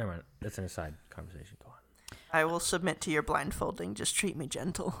Never mind. That's an aside conversation. Go on. I will submit to your blindfolding. Just treat me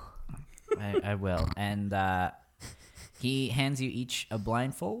gentle. I will. And he hands you each a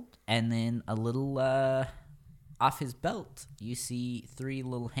blindfold, and then a little off his belt, you see 3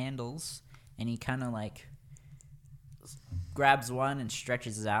 little handles, and he kind of like grabs one and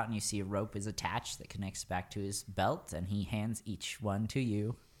stretches it out, and you see a rope is attached that connects back to his belt, and he hands each one to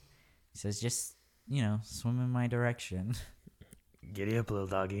you. He says, just, swim in my direction. Giddy up, little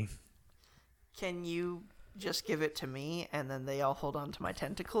doggy. Can you just give it to me, and then they all hold on to my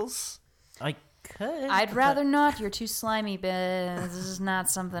tentacles? I could. I'd rather not. You're too slimy, but this is not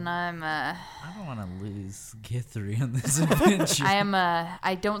something I'm. I don't want to lose Guthrie on this adventure.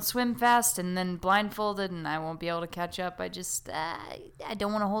 I don't swim fast, and then blindfolded, and I won't be able to catch up. I just, I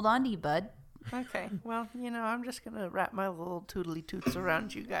don't want to hold on to you, bud. Okay, well, I'm just going to wrap my little tootly toots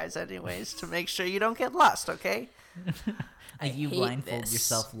around you guys anyways to make sure you don't get lost, okay? You hate blindfold this.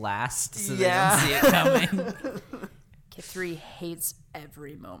 yourself last so Yeah. they don't see it coming. K3 hates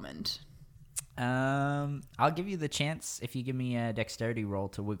every moment. I'll give you the chance if you give me a dexterity roll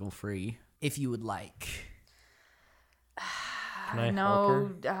to wiggle free, if you would like. Can I help No,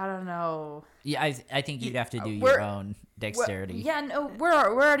 her? I don't know. Yeah, I think you'd have to do We're- your own dexterity. Yeah, no, we're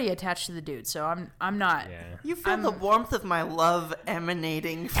already attached to the dude, so I'm not. Yeah. You feel the warmth of my love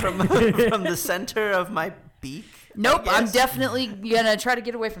emanating from the center of my beak? Nope, I I'm guess? definitely gonna try to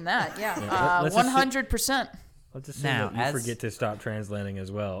get away from that. Yeah, let's just 100%. Let's assume Now, that you as- forget to stop translating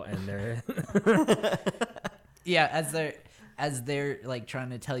as well, and they're Yeah, as they're like trying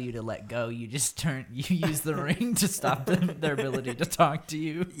to tell you to let go, you use the ring to stop their ability to talk to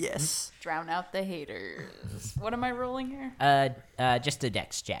you. Yes. Drown out the haters. What am I rolling here? Just a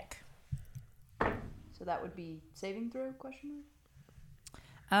dex check. So that would be saving throw? Question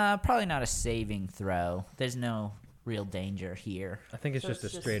mark. Probably not a saving throw. There's no real danger here. I think it's So just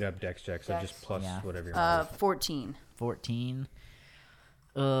it's a just straight up dex check, so dex. just plus Yeah. whatever you're 14. 14.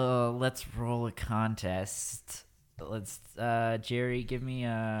 Let's roll a contest. Let's Jerry, give me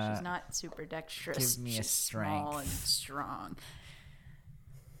a. She's not super dexterous. give me a She's small and strength. strong.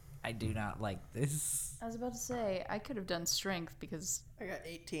 I do not like this. I was about to say I could have done strength because I got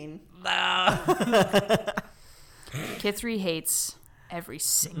 18. No. K3 hates every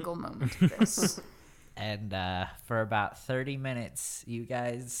single moment of this. And for about 30 minutes, you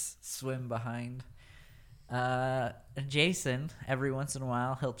guys swim behind Jason. Every once in a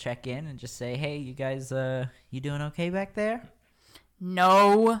while, he'll check in and just say, "Hey, you guys, you doing okay back there?"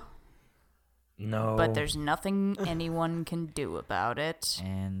 No, No, but there's nothing anyone can do about it.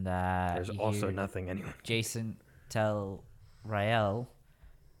 And there's you also hear nothing anyway. Jason tell Rael,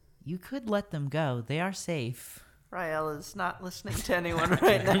 "You could let them go. They are safe." Rael is not listening to anyone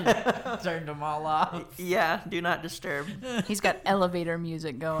right now. Turned them all off. Yeah, do not disturb. He's got elevator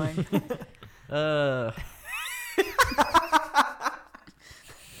music going.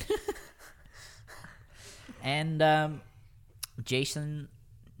 And Jason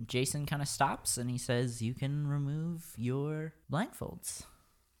kind of stops and he says, "You can remove your blindfolds."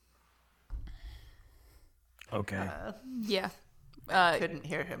 Okay. Yeah. Couldn't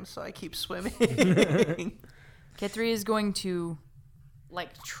hear him, so I keep swimming. K3 is going to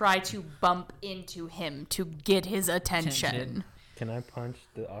try to bump into him to get his attention. Can I punch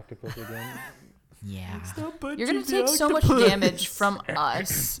the octopus again? Yeah. You're going to take so much damage from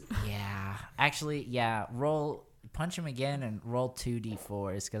us. Yeah. Actually, yeah. Punch him again and roll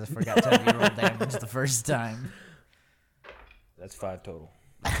 2d4s because I forgot to have you roll damage the first time. That's 5 total.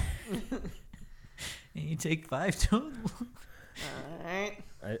 And you take 5 total. Alright.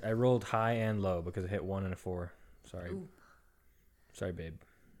 I rolled high and low because I hit 1 and a 4. Sorry. Ooh. Sorry, babe.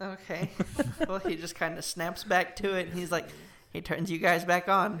 Okay. Well, he just kind of snaps back to it, and he's like, he turns you guys back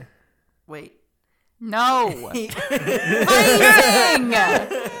on. Wait. No. He- Fighting!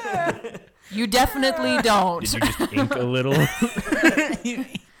 You definitely don't. Did you just ink a little?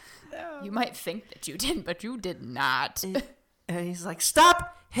 You might think that you did, but you did not. and he's like,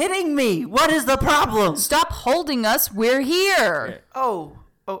 stop hitting me! What is the problem? Stop holding us. We're here. Oh,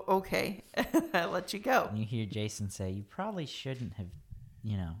 okay. I'll let you go. And you hear Jason say, "You probably shouldn't have,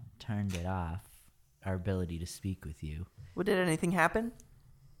 turned it off. Our ability to speak with you." Well, did anything happen?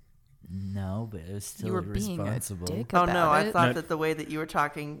 No, but it was still You were being a irresponsible. dick Oh, about no, I it. thought No. that the way that you were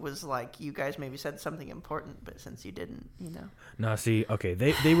talking was like you guys maybe said something important, but since you didn't, No, see, okay,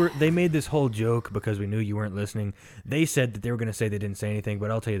 they made this whole joke because we knew you weren't listening. They said that they were going to say they didn't say anything,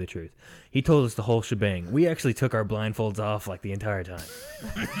 but I'll tell you the truth. He told us the whole shebang. We actually took our blindfolds off like the entire time.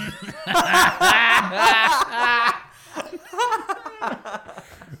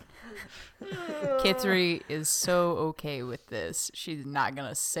 Kithri is so okay with this. She's not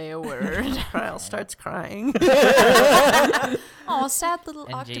gonna say a word. Ryle starts crying. Oh, sad little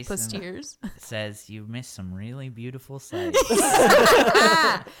And octopus Jason- tears. Says you missed some really beautiful sights.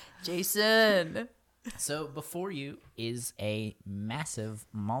 Jason. So before you is a massive,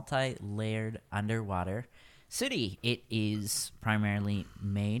 multi-layered underwater city. It is primarily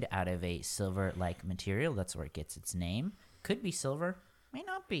made out of a silver-like material. That's where it gets its name. Could be silver, may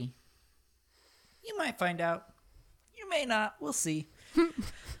not be. You might find out. You may not. We'll see.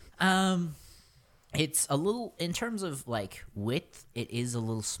 It's a little, in terms of like width, it is a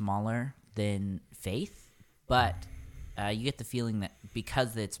little smaller than Faith, but you get the feeling that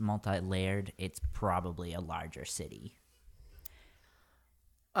because it's multi-layered, it's probably a larger city.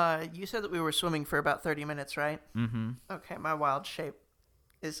 You said that we were swimming for about 30 minutes, right? Mm-hmm. Okay, my wild shape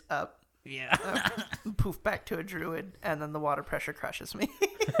is up. Yeah. Poof back to a druid, and then the water pressure crushes me.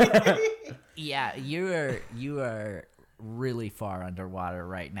 Yeah, you are really far underwater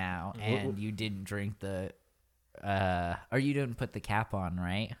right now, and you didn't drink the, or you didn't put the cap on,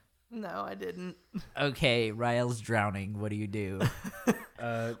 right? No, I didn't. Okay, Ryle's drowning. What do you do?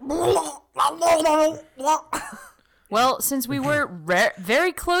 Well, since we were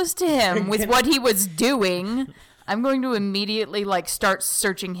very close to him with what he was doing, I'm going to immediately start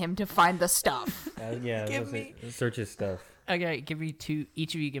searching him to find the stuff. Yeah, Give me- search his stuff. Okay, give me two.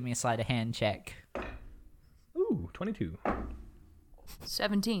 Each of you give me a sleight of hand check. Ooh, 22.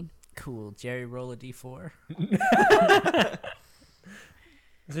 17. Cool. Jerry, roll a d4.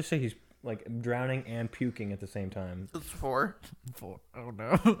 Let's just say he's drowning and puking at the same time. It's 4. 4. Oh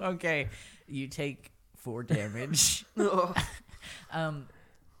no. Okay, you take 4 damage.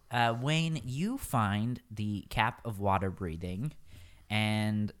 Wayne, you find the cap of water breathing,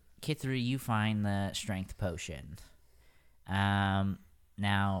 and Kithri, you find the strength potion.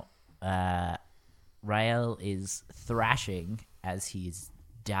 Now, Rael is thrashing as he's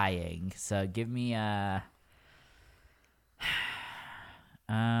dying. So give me a.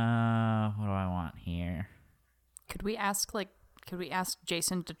 What do I want here? Could we ask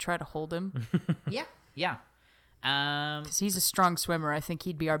Jason to try to hold him? Yeah. Because he's a strong swimmer. I think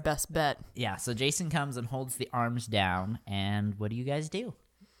he'd be our best bet. Yeah. So Jason comes and holds the arms down, and what do you guys do?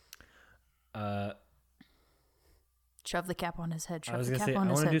 Shove the cap on his head. I Shove was the going to cap say, I on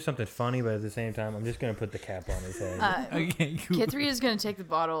his want to do head. something funny, but at the same time, I'm just going to put the cap on his head. Okay. Cool. Kithri is going to take the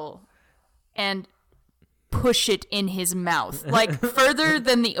bottle and push it in his mouth, further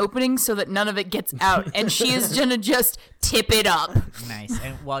than the opening so that none of it gets out. And she is going to just tip it up. Nice.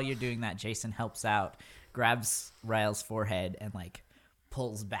 And while you're doing that, Jason helps out, grabs Ryle's forehead, and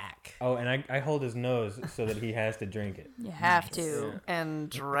pulls back. Oh, and I hold his nose so that he has to drink it. You have to.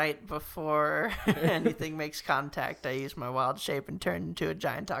 And right before anything makes contact, I use my wild shape and turn into a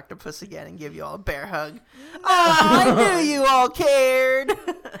giant octopus again and give you all a bear hug. Oh, I knew you all cared.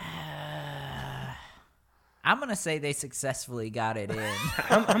 I'm gonna say they successfully got it in.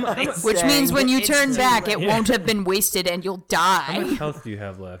 Which means when you It's turn too back, late. it won't have been wasted and you'll How die. much health do you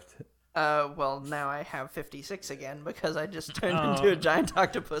have left? Well, now I have 56 again because I just turned into a giant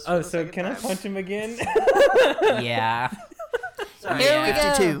octopus. for Oh, the so second can I time. punch him again? Yeah. Sorry, Here we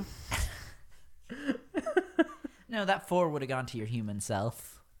go. 52. No, that 4 would have gone to your human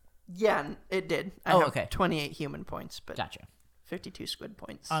self. Yeah, it did. I Oh, have okay. 28 human points, but Gotcha. 52 squid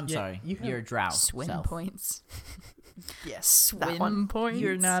points. I'm Yeah, sorry. you have- You're a drow. Swim self. points. Yes, that Swim one. points.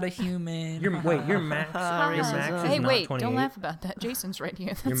 You're not a human. Your max. Your max Hey, is not wait, 28. don't laugh about that. Jason's right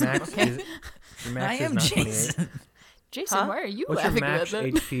here. Your max is. Your max I is am not 28. Jason. Jason, Huh? why are you What's your laughing max about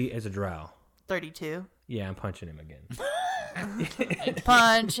that? HP as a drow? 32. Yeah, I'm punching him again.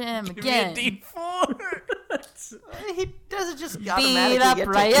 Punch him again. D4. He doesn't just Beat automatically up get to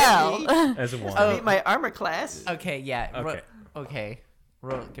Rael. me. As a one. I beat my armor class. Okay, yeah. Okay. Okay.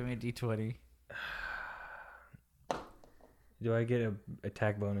 Roll. Give me a D20. Do I get a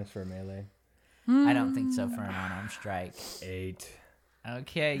attack bonus for melee? I don't think so for an unarmed strike. 8.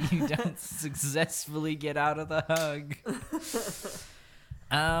 Okay, you don't successfully get out of the hug.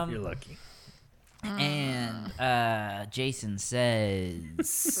 You're lucky. And Jason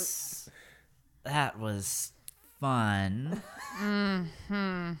says, "That was fun.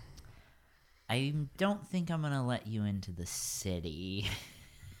 I don't think I'm gonna let you into the city,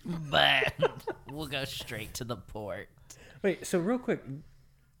 but we'll go straight to the port." Wait, so real quick,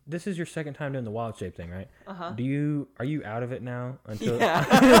 this is your second time doing the wild shape thing, right? Are you out of it now until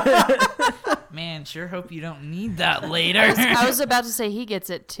Man, sure hope you don't need that later. I was about to say he gets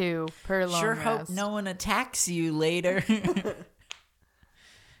it too, per long Sure hope rest. no one attacks you later.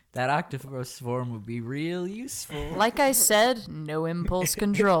 That octopus form would be real useful. Like I said, no impulse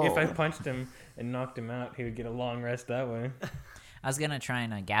control. If I punched him and knocked him out, he would get a long rest that way. I was gonna try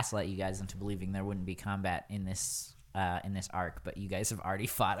and gaslight you guys into believing there wouldn't be combat in this arc, but you guys have already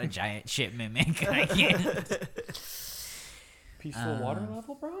fought a giant ship mimic. I can't. Peaceful water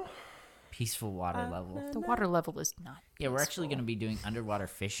level, bro? Peaceful water level. The water level is not. Yeah, we're actually peaceful. gonna be doing underwater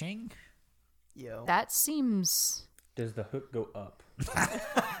fishing. Yo. That seems. Does the hook go up?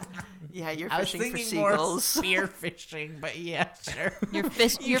 Yeah, you're I was fishing for thinking more seagulls. spear fishing, but yeah, sure.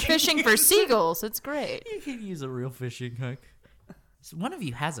 You're fishing for seagulls. It's great. You can use a real fishing hook. So one of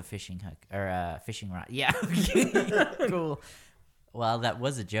you has a fishing hook or a fishing rod. Yeah, cool. Well, that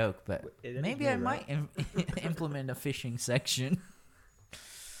was a joke, but It is maybe me, I right? might implement a fishing section.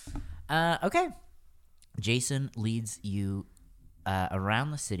 Okay. Jason leads you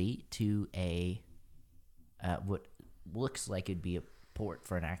around the city to a what looks like it'd be a port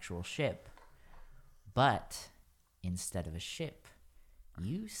for an actual ship, but instead of a ship,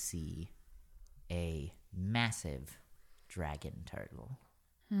 you see a massive dragon turtle.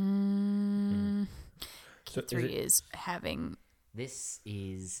 So K3 is having This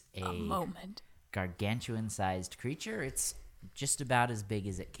is a a moment. gargantuan-sized creature. It's just about as big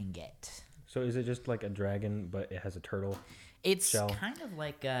as it can get. So is it just like a dragon, but it has a turtle? It's Shell. kind of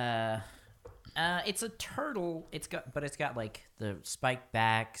like a. It's a turtle. It's got like the spiked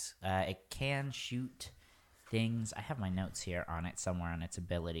backs. It can shoot things. I have my notes here on it somewhere on its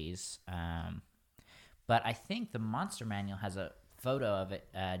abilities. But I think the monster manual has a photo of it.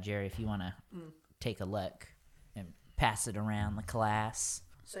 Jerry, if you want to take a look and pass it around the class.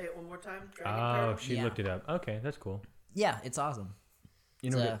 Say it one more time. Dragon Oh, turtle. she Yeah. looked it up. Okay, that's cool. Yeah, it's awesome. You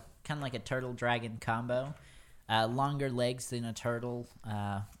It's know, kind of like a turtle dragon combo. Longer legs than a turtle.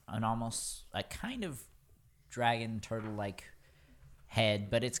 An almost a kind of dragon turtle like head,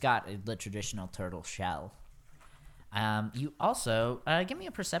 but it's got the traditional turtle shell. You also give me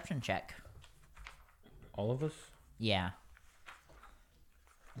a perception check. all of us? Yeah.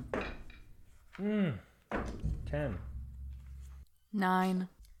 10. 9.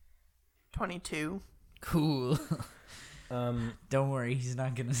 22. Cool. Don't worry, he's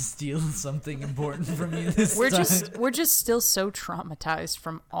not gonna steal something important from you this We're time. we're just still so traumatized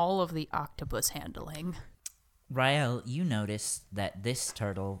from all of the octopus handling. Rael, you notice that this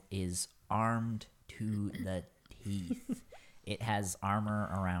turtle is armed to the teeth. It has armor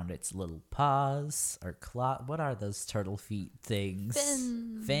around its little paws or claw. What are those turtle feet things?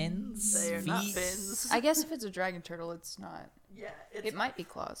 Fins. Fins? They are not Feet? fins. I guess if it's a dragon turtle, it's not. Yeah, It might be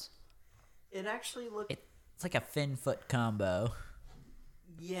claws. It actually looks. It's like a fin foot combo.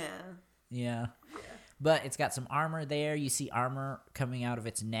 Yeah. Yeah. But it's got some armor there. You see armor coming out of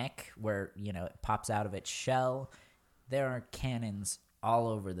its neck where, it pops out of its shell. There are cannons all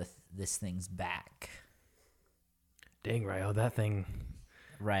over this thing's back. Dang, Rael, that thing.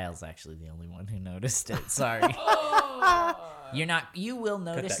 Rael's actually the only one who noticed it. Sorry. You're not. You will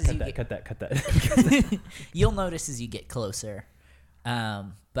notice as you get. Cut that. You'll notice as you get closer.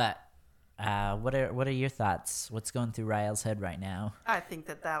 But what are your thoughts? What's going through Rael's head right now? I think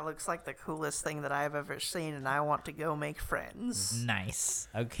that looks like the coolest thing that I've ever seen, and I want to go make friends. Nice.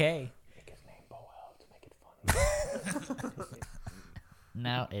 Okay. Make his name Boel to make it fun.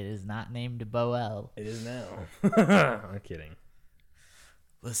 No, it is not named Boel. It is now. I'm kidding.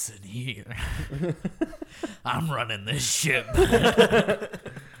 Listen here. I'm running this ship.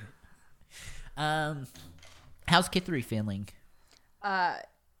 How's Kithri feeling?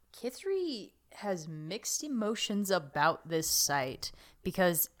 Kithri has mixed emotions about this site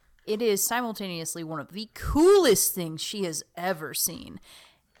because it is simultaneously one of the coolest things she has ever seen.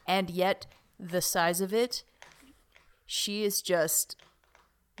 And yet, the size of it, she is just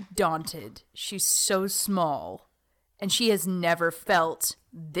daunted. She's so small. And she has never felt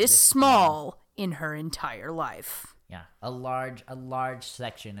this small in her entire life. Yeah, a large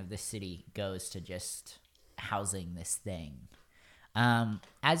section of the city goes to just housing this thing.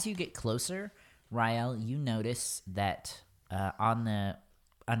 As you get closer, Rael, you notice that on the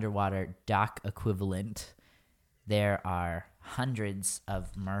underwater dock equivalent, there are hundreds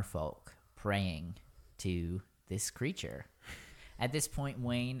of merfolk praying to this creature. At this point,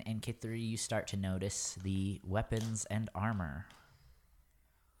 Wayne and Kithri, you start to notice the weapons and armor.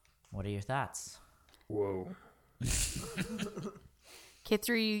 What are your thoughts? Whoa.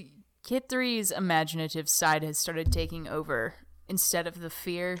 Kithri's imaginative side has started taking over instead of the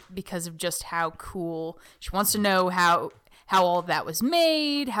fear because of just how cool. She wants to know how all of that was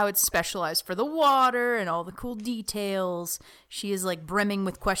made, how it's specialized for the water, and all the cool details. She is like brimming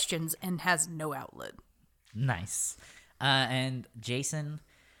with questions and has no outlet. Nice. And Jason,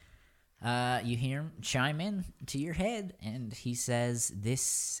 You hear him chime in to your head, and he says,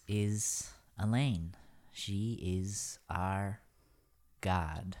 "This is Elaine. She is our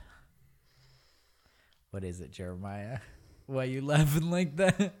god." What is it, Jeremiah? Why you laughing like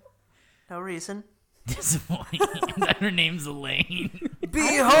that? No reason. Disappointing that her name's Elaine.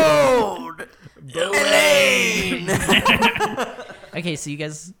 Behold, Elaine. Okay, so you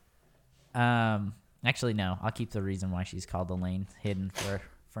guys, actually no, I'll keep the reason why she's called Elaine hidden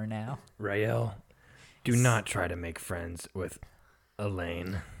for now. Rael, do not try to make friends with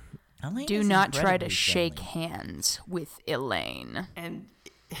Elaine. Elaine Do is not try to incredibly shake friendly. hands with Elaine. And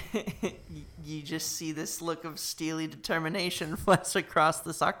you just see this look of steely determination flash across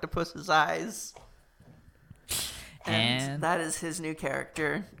this octopus's eyes. And that is his new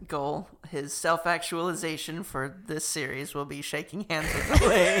character goal. His self-actualization for this series will be shaking hands with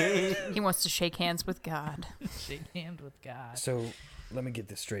Elaine. He wants to shake hands with God. Shake hand with God. So, let me get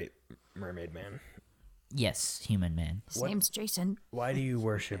this straight, Mermaid Man. Yes, human man. His name's Jason. Why do you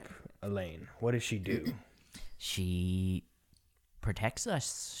worship Elaine? What does she do? She protects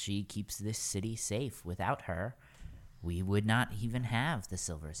us. She keeps this city safe. Without her, we would not even have the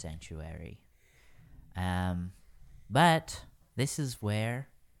Silver Sanctuary. But this is where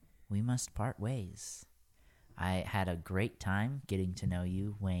we must part ways. I had a great time getting to know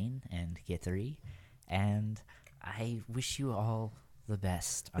you, Wayne and Guthrie, and I wish you all the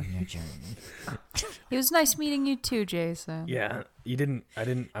best on your journey. It was nice meeting you too, Jason. Yeah,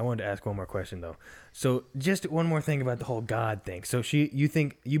 I wanted to ask one more question though. So, just one more thing about the whole God thing. So,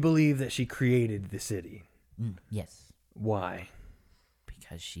 you believe that she created the city. Yes, Why?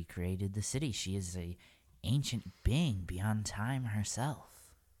 because she created the city. She is a ancient being beyond time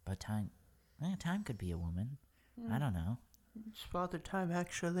herself. But time could be a woman. I don't know. It's Father Time,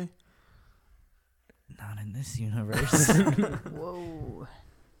 actually. Not in this universe. Whoa.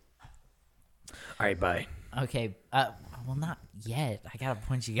 All right, bye. Okay, well, not yet. I gotta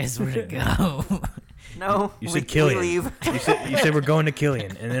point you guys where to go. No, You we- said Killian. we leave. You said we're going to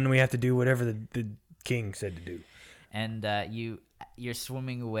Killian, and then we have to do whatever the king said to do. And you're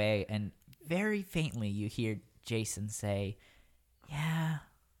swimming away, and very faintly you hear Jason say, "Yeah,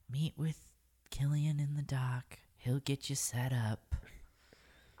 meet with Killian in the dock. He'll get you set up."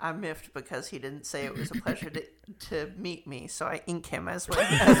 I'm miffed because he didn't say it was a pleasure to meet me, so I ink him as we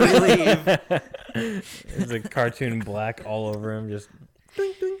leave. There's a cartoon black all over him, just.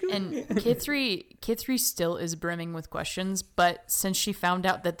 And Kithri still is brimming with questions, but since she found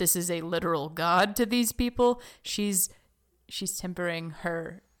out that this is a literal god to these people, she's tempering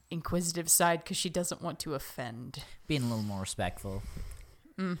her inquisitive side because she doesn't want to offend. Being a little more respectful.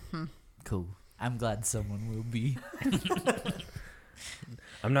 Mm-hmm. Cool. I'm glad someone will be.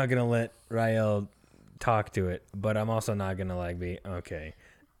 I'm not gonna let Rael talk to it, but I'm also not gonna be okay.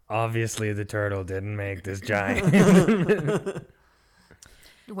 Obviously, the turtle didn't make this giant.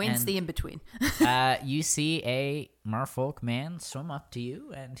 Wayne's And- the in-between. You see a merfolk man swim up to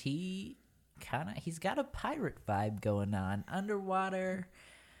you, and he's got a pirate vibe going on. Underwater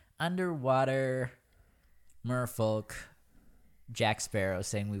merfolk. Jack Sparrow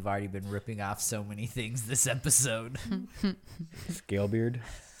saying we've already been ripping off so many things this episode. Scalebeard.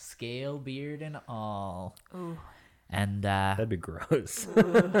 Scale, beard, and all. Ooh. And That'd be gross.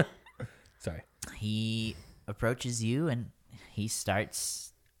 Sorry. he approaches you, and he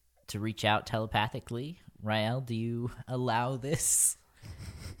starts to reach out telepathically. Rael, do you allow this?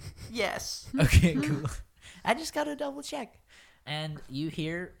 Yes. Okay, cool. I just gotta double check. And you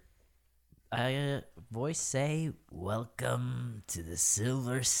hear a voice say, "Welcome to the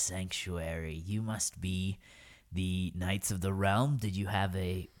Silver Sanctuary. You must be the Knights of the Realm. Did you have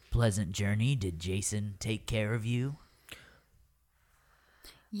a pleasant journey? Did Jason take care of you?"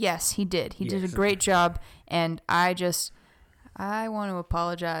 Yes, he did. He did a Yes. great job, and I want to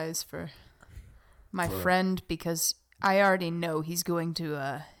apologize for my friend because I already know he's going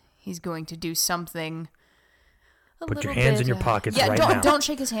to do something. Put your hands in your pockets right now. Don't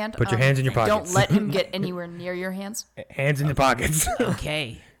shake his hand. Put your hands in your Don't pockets. let him get anywhere near your hands. Hands in your pockets. If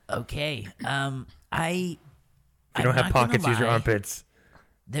Okay. I you don't have pockets, use your armpits.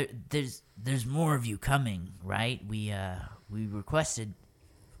 There's more of you coming, right? We requested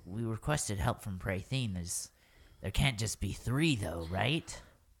help from Prathene. There can't just be 3 though, right?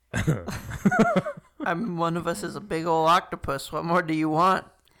 One of us is a big old octopus. What more do you want?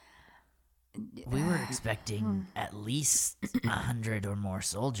 We were expecting at least 100 or more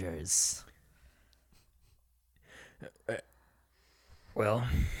soldiers. Well,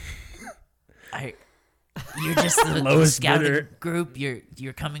 You're just the Lowest scouting bidder. group.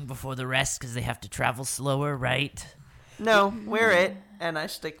 You're coming before the rest because they have to travel slower, right? No, wear it. And I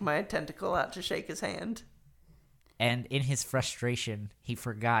stick my tentacle out to shake his hand. And in his frustration, he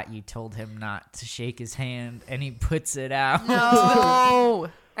forgot you told him not to shake his hand, and he puts it out. No.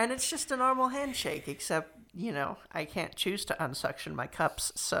 And it's just a normal handshake, except, I can't choose to unsuction my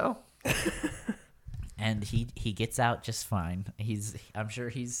cups, so. And he gets out just fine. I'm sure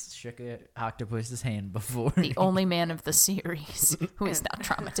he's shook an octopus's hand before. The only man of the series who is now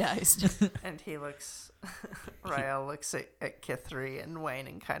traumatized. And he looks, Rael looks at Kithri and Wayne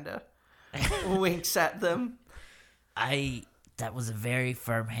and kind of winks at them. That was a very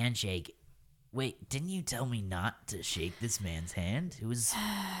firm handshake. Wait, didn't you tell me not to shake this man's hand? It was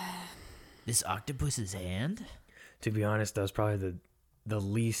this octopus's hand? To be honest, that was probably the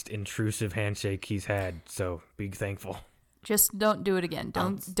least intrusive handshake he's had, so be thankful. Just don't do it again.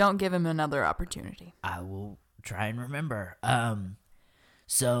 Don't give him another opportunity. I will try and remember.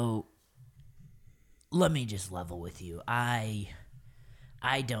 So let me just level with you. I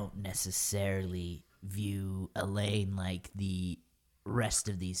don't necessarily view Elaine like the rest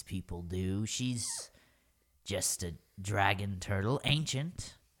of these people do. She's just a dragon turtle,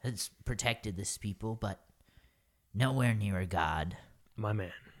 ancient, has protected this people, but nowhere near a god. My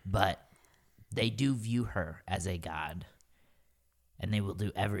man. But they do view her as a god, and they will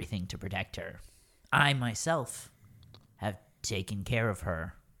do everything to protect her. I myself have taken care of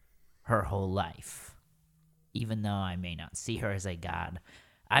her whole life. Even though I may not see her as a god,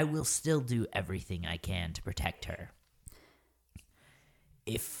 I will still do everything I can to protect her.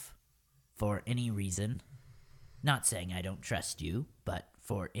 If, for any reason, not saying I don't trust you, but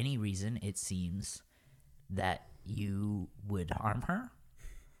for any reason it seems that you would harm her,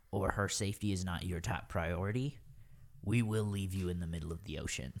 or her safety is not your top priority, we will leave you in the middle of the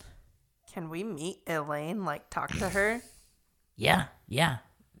ocean. Can we meet Elaine, talk to her? Yeah.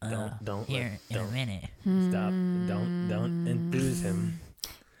 Don't Here, in a minute. Stop. Don't enthuse him.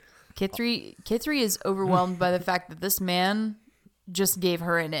 Kithri is overwhelmed by the fact that this man just gave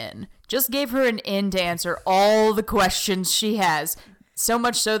her an in. Just gave her an in to answer all the questions she has. So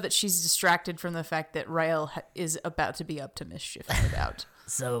much so that she's distracted from the fact that Rael is about to be up to mischief, no doubt.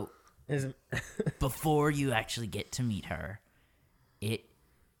 So, before you actually get to meet her, it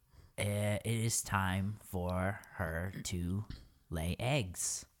is time for her to lay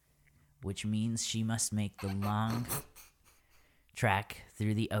eggs, which means she must make the long track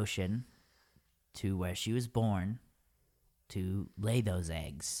through the ocean to where she was born to lay those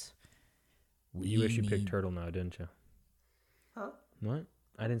eggs. You wish you picked turtle now, didn't you? Huh? What?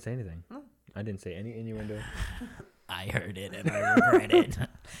 I didn't say anything. I didn't say any innuendo. I heard it and I regret it.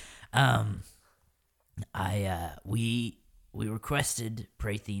 We requested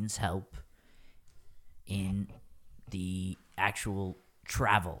Praethine's help in the actual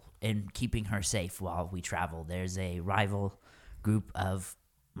travel and keeping her safe while we travel. There's a rival group of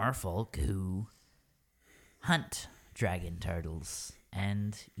merfolk who hunt dragon turtles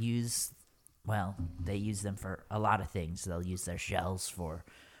and they use them for a lot of things. They'll use their shells for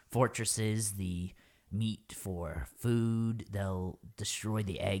fortresses, the meat for food. They'll destroy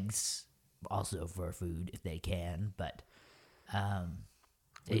the also for food if they can, but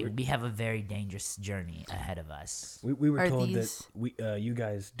we have a very dangerous journey ahead of us. We were told that you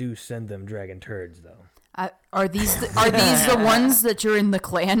guys do send them dragon turds, though. Are these the ones that you're in the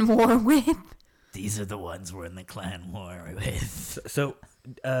clan war with? These are the ones we're in the clan war with. So,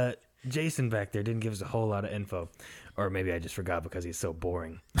 Jason back there didn't give us a whole lot of info. Or maybe I just forgot because he's so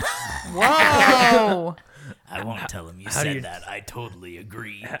boring. Whoa! I won't tell him you said that. I totally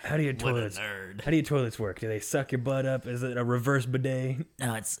agree. How do your toilets? How do your toilets work? Do they suck your butt up? Is it a reverse bidet?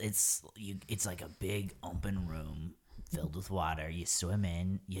 No, it's like a big open room filled with water. You swim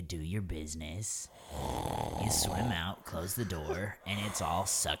in, you do your business, you swim out, close the door, and it's all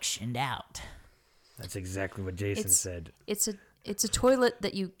suctioned out. That's exactly what Jason said. It's a toilet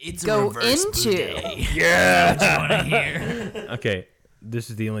that you It's go a reverse into. Bidet. Yeah, what you want to hear? Okay,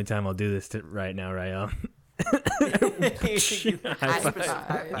 this is the only time I'll do this right now, Rael.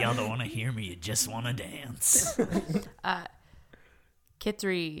 Y'all don't want to hear me. You just want to dance.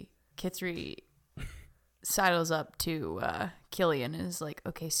 Kithri sidles up to Killian and is like,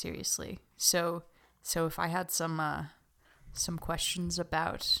 "Okay, seriously. So if I had some questions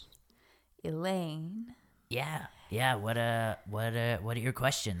about Elaine." Yeah. What are your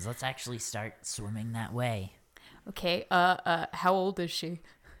questions? Let's actually start swimming that way. Okay. How old is she?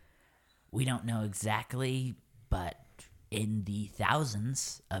 We don't know exactly, but in the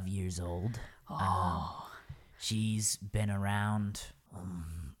thousands of years old. She's been around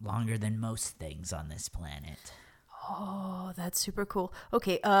longer than most things on this planet. Oh, that's super cool.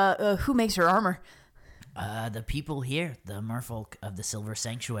 Okay. Who makes her armor? The people here, the merfolk of the Silver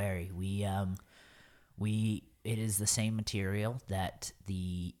Sanctuary, it is the same material that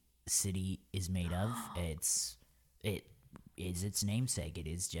the city is made of. It is its namesake. It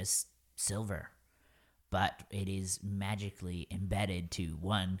is just silver, but it is magically embedded to,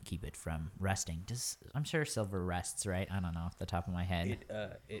 one, keep it from rusting. I'm sure silver rusts, right? I don't know off the top of my head.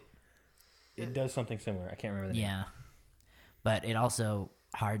 It does something similar. I can't remember the name. Yeah, but it also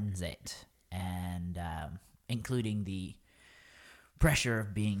hardens it, and including the pressure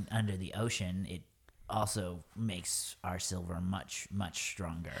of being under the ocean, it also makes our silver much, much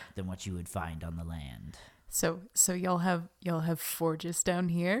stronger than what you would find on the land. So y'all have forges down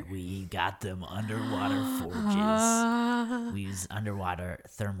here? We got them underwater forges. We use underwater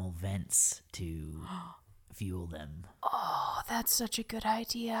thermal vents to fuel them. Oh, that's such a good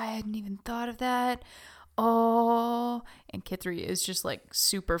idea. I hadn't even thought of that. Oh, and Kithri is just like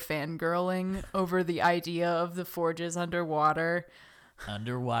super fangirling over the idea of the forges underwater.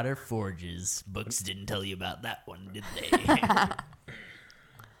 Underwater forges. Books didn't tell you about that one, did they?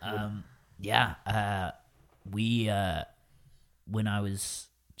 We when I was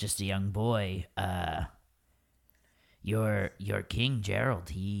just a young boy, your king Gerald,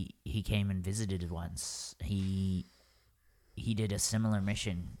 he came and visited once. He did a similar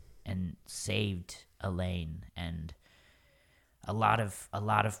mission and saved Elaine, and a lot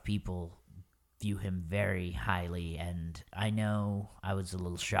of people view him very highly, and I know I was a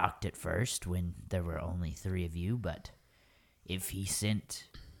little shocked at first when there were only 3 of you, but if he sent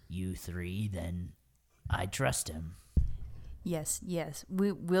you 3, then I trust him. Yes.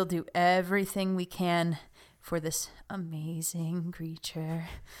 We'll do everything we can for this amazing creature.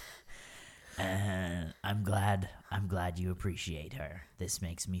 I'm glad you appreciate her. This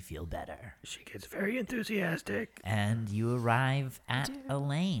makes me feel better. She gets very enthusiastic. And you arrive at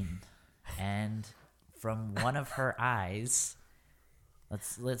Elaine, and from one of her eyes,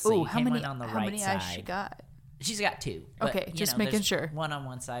 let's see. Oh, how many on the how right many side. eyes she got? She's got 2. But, Okay, just making there's sure. One on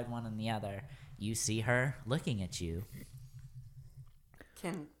one side, one on the other. You see her looking at you.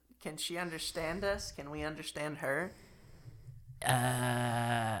 Can she understand us? Can we understand her?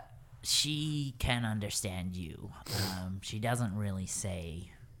 She can understand you. She doesn't really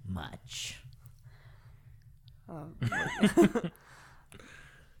say much.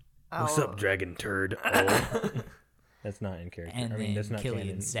 What's up, dragon turd? Oh. That's not in character. And that's then not Killian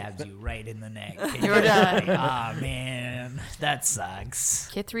canon. stabs you right in the neck. You're done. Ah, man, that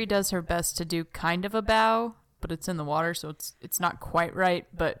sucks. Kithri does her best to do kind of a bow, but it's in the water, so it's not quite right.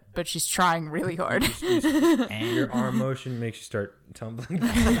 But she's trying really hard. And Your arm motion makes you start tumbling.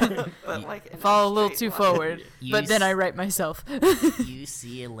 But like in Fall a a little straight too line. forward, You but then s- I right myself. you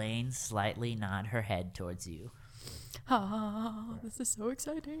see Elaine slightly nod her head towards you. Oh, this is so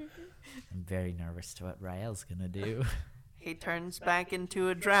exciting. I'm very nervous to what Rael's gonna do. He turns back into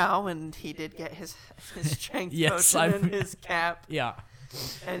a drow, and he did get his strength Yes, potion I'm- in his cap, Yeah.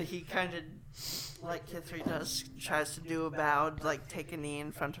 and he kind of, like Kithri does, tries to do a bow, like take a knee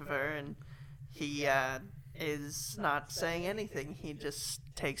in front of her, and he is not saying anything. He just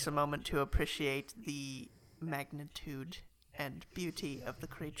takes a moment to appreciate the magnitude and beauty of the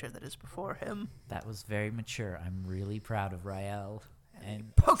creature that is before him. That was very mature. I'm really proud of Rael.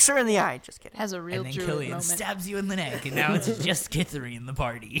 And Pokes her in the eye. Just kidding. Has a real and then druid Killian moment. stabs you in the neck, and now it's just Kithri in the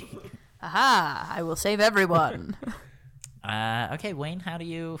party. Aha! I will save everyone. Okay, Wayne, how do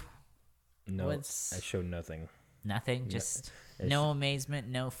you... No, What's- I showed nothing. Nothing? Just it's- no amazement,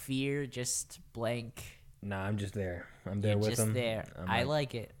 no fear, just blank. Nah, I'm just there. I'm there You're with just him. there. I'm I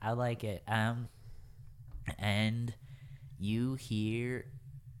like it. I like it. And you hear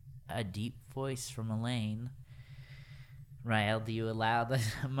a deep voice from Elaine. Rael, do you allow the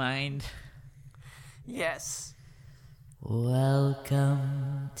mind? Yes.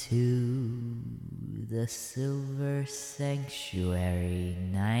 Welcome to the Silver Sanctuary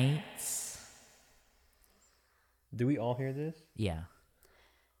Knights. Do we all hear this? Yeah.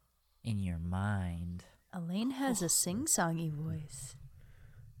 In your mind. Elaine has a sing-songy voice.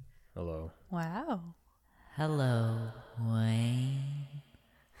 Hello. Wow. Hello, Wayne.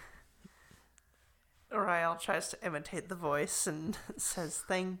 Rael tries to imitate the voice and says,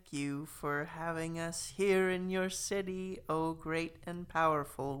 "Thank you for having us here in your city, O great and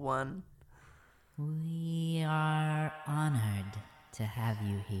powerful one." We are honored to have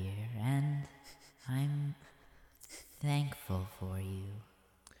you here, and I'm thankful for you.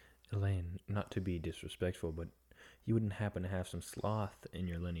 Elaine, not to be disrespectful, but you wouldn't happen to have some sloth in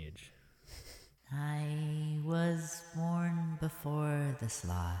your lineage. I was born before the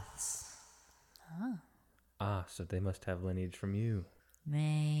sloths. Ah, so they must have lineage from you.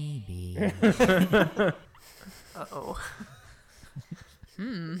 Maybe. Uh-oh.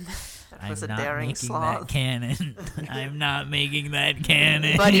 That I'm was a not daring making sloth. that canon. I'm not making that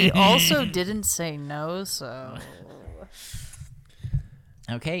canon. But he also didn't say no, so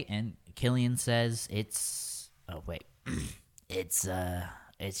Okay, and Killian says it's. Oh wait, it's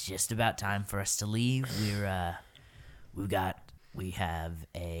just about time for us to leave. We have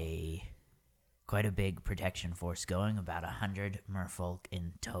quite a big protection force going, about 100 merfolk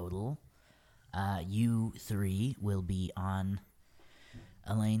in total. You three will be on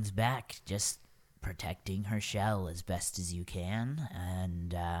Elaine's back, just protecting her shell as best as you can,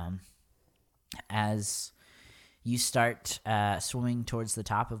 and as you start swimming towards the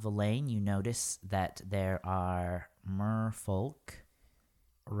top of Elaine, you notice that there are merfolk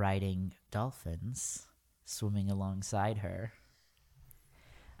riding dolphins swimming alongside her.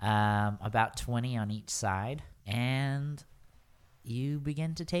 About 20 on each side, and you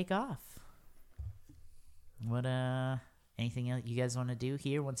begin to take off. What, anything else you guys want to do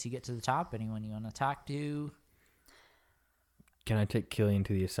here once you get to the top? Anyone you want to talk to? Can I take Killian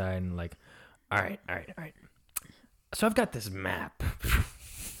to the side and like, all right. So I've got this map.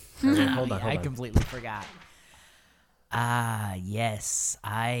 Hold on. I completely forgot. Yes,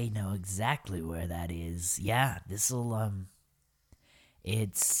 I know exactly where that is. Yeah, this'll,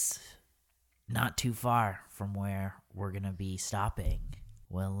 it's not too far from where we're gonna be stopping.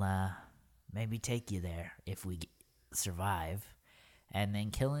 We'll, maybe take you there if we survive. And then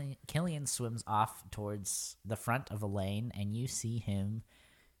Killian swims off towards the front of Elaine, and you see him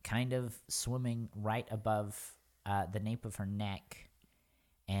kind of swimming right above the nape of her neck.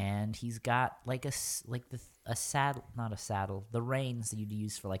 And he's got like a saddle, not a saddle, the reins that you'd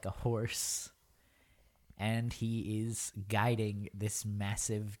use for like a horse. And he is guiding this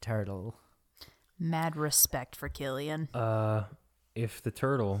massive turtle. mad respect for Killian. If the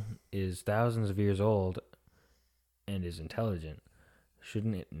turtle is thousands of years old and is intelligent,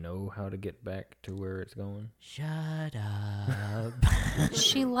 shouldn't it know how to get back to where it's going? Shut up.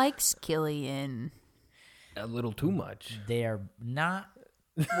 She likes Killian. A little too much. They are not.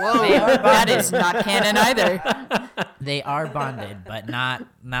 Whoa, that is not canon either. They are bonded, but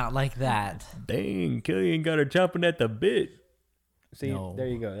not like that. Dang, Killian got her chomping at the bit. See, No. there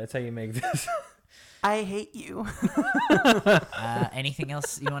you go. That's how you make this. I hate you. Anything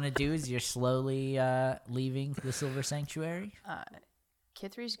else you want to do as you're slowly leaving the Silver Sanctuary?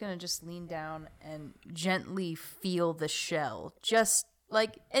 Kithri's gonna just lean down and gently feel the shell, just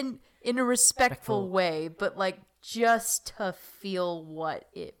like in a respectful way, but like just to feel what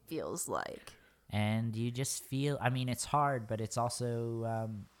it feels like. And you just feel, I mean, it's hard, but it's also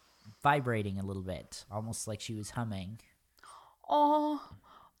vibrating a little bit, almost like she was humming.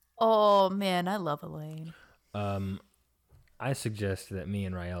 Oh man, I love Elaine. I suggest that me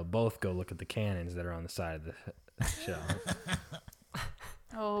and Rael both go look at the cannons that are on the side of the shell.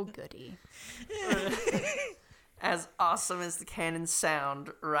 Oh goody. As awesome as the cannons sound,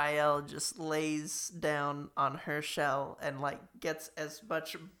 Rael just lays down on her shell and like gets as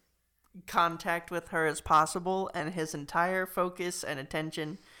much contact with her as possible, and his entire focus and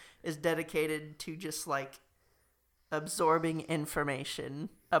attention is dedicated to just like absorbing information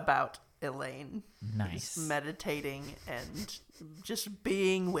about Elaine. Nice. Just meditating and just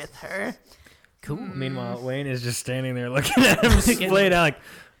being with her. Cool. Meanwhile, Wayne is just standing there looking at him splayed out like,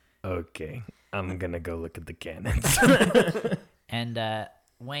 okay, I'm going to go look at the cannons. And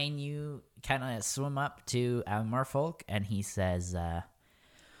Wayne, you kind of swim up to Merfolk, and he says,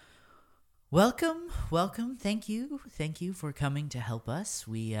 welcome. Thank you for coming to help us.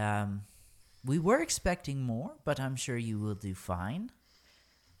 We were expecting more, but I'm sure you will do fine.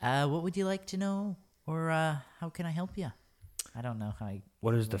 What would you like to know, or how can I help you? I don't know how I...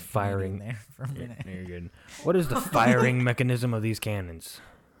 What is the firing... there for a minute. Yeah, you're good. What is the firing mechanism of these cannons?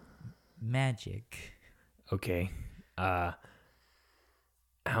 Magic. Okay. How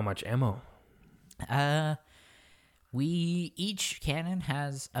much ammo? Each cannon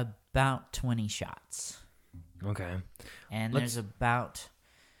has about 20 shots. Okay. And there's about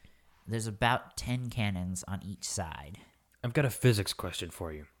 10 cannons on each side. I've got a physics question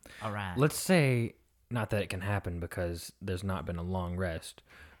for you. All right. Let's say, not that it can happen because there's not been a long rest,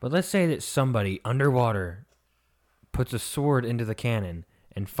 but let's say that somebody underwater puts a sword into the cannon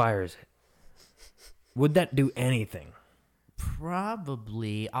and fires it. Would that do anything?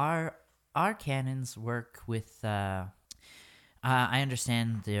 Probably. Our cannons work with I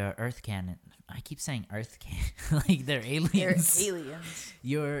understand the Earth cannon. I keep saying Earth cannon like they're aliens. They're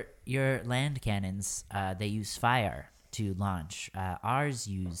aliens. Your land cannons, they use fire to launch. Ours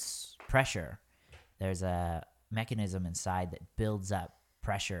use pressure. There's a mechanism inside that builds up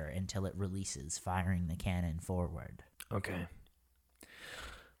pressure until it releases, firing the cannon forward. Okay.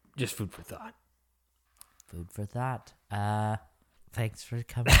 Just food for thought. Food for thought. Thanks for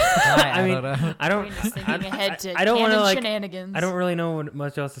coming. I mean, don't know. I don't. We're just thinking ahead to I don't want to canon like. shenanigans. I don't really know what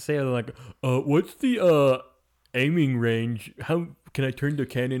much else to say other than like, what's the aiming range? How can I turn the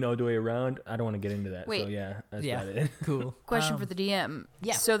cannon all the way around? I don't want to get into that. Wait. So yeah, that's Yeah, about it. cool. Question for the DM.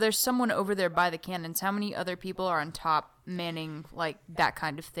 yeah. So there's someone over there by the cannons. How many other people are on top manning like that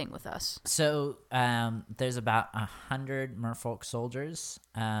kind of thing with us? So there's about 100 merfolk soldiers.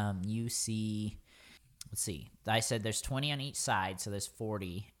 You see, let's see. I said there's 20 on each side, so there's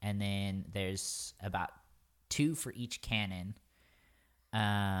 40, and then there's about 2 for each cannon.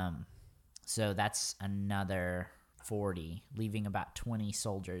 So that's another 40, leaving about 20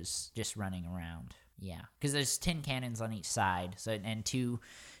 soldiers just running around. Yeah, because there's 10 cannons on each side. So and two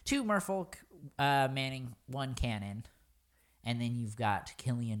merfolk manning 1 cannon. And then you've got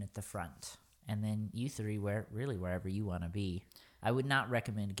Killian at the front. And then you 3, wherever you want to be. I would not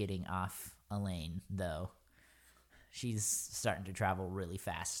recommend getting off Elaine, though. She's starting to travel really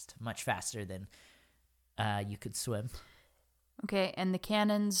fast. Much faster than you could swim. Okay, and the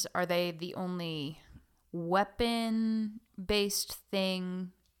cannons, are they the only weapon-based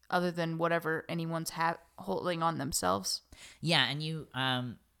thing other than whatever anyone's holding on themselves? Yeah, and you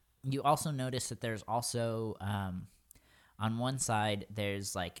also notice that there's also... on one side,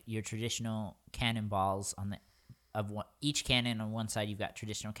 there's like your traditional cannonballs each cannon. On one side, you've got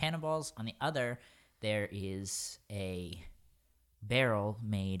traditional cannonballs. On the other, there is a barrel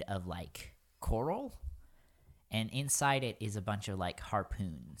made of like coral, and inside it is a bunch of like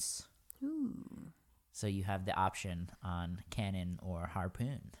harpoons. Ooh. So you have the option on cannon or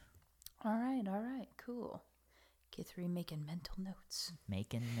harpoon. All right, cool. Kithri making mental notes.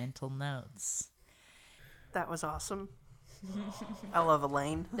 Making mental notes. That was awesome. I love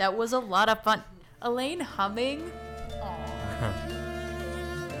Elaine. That was a lot of fun. Elaine humming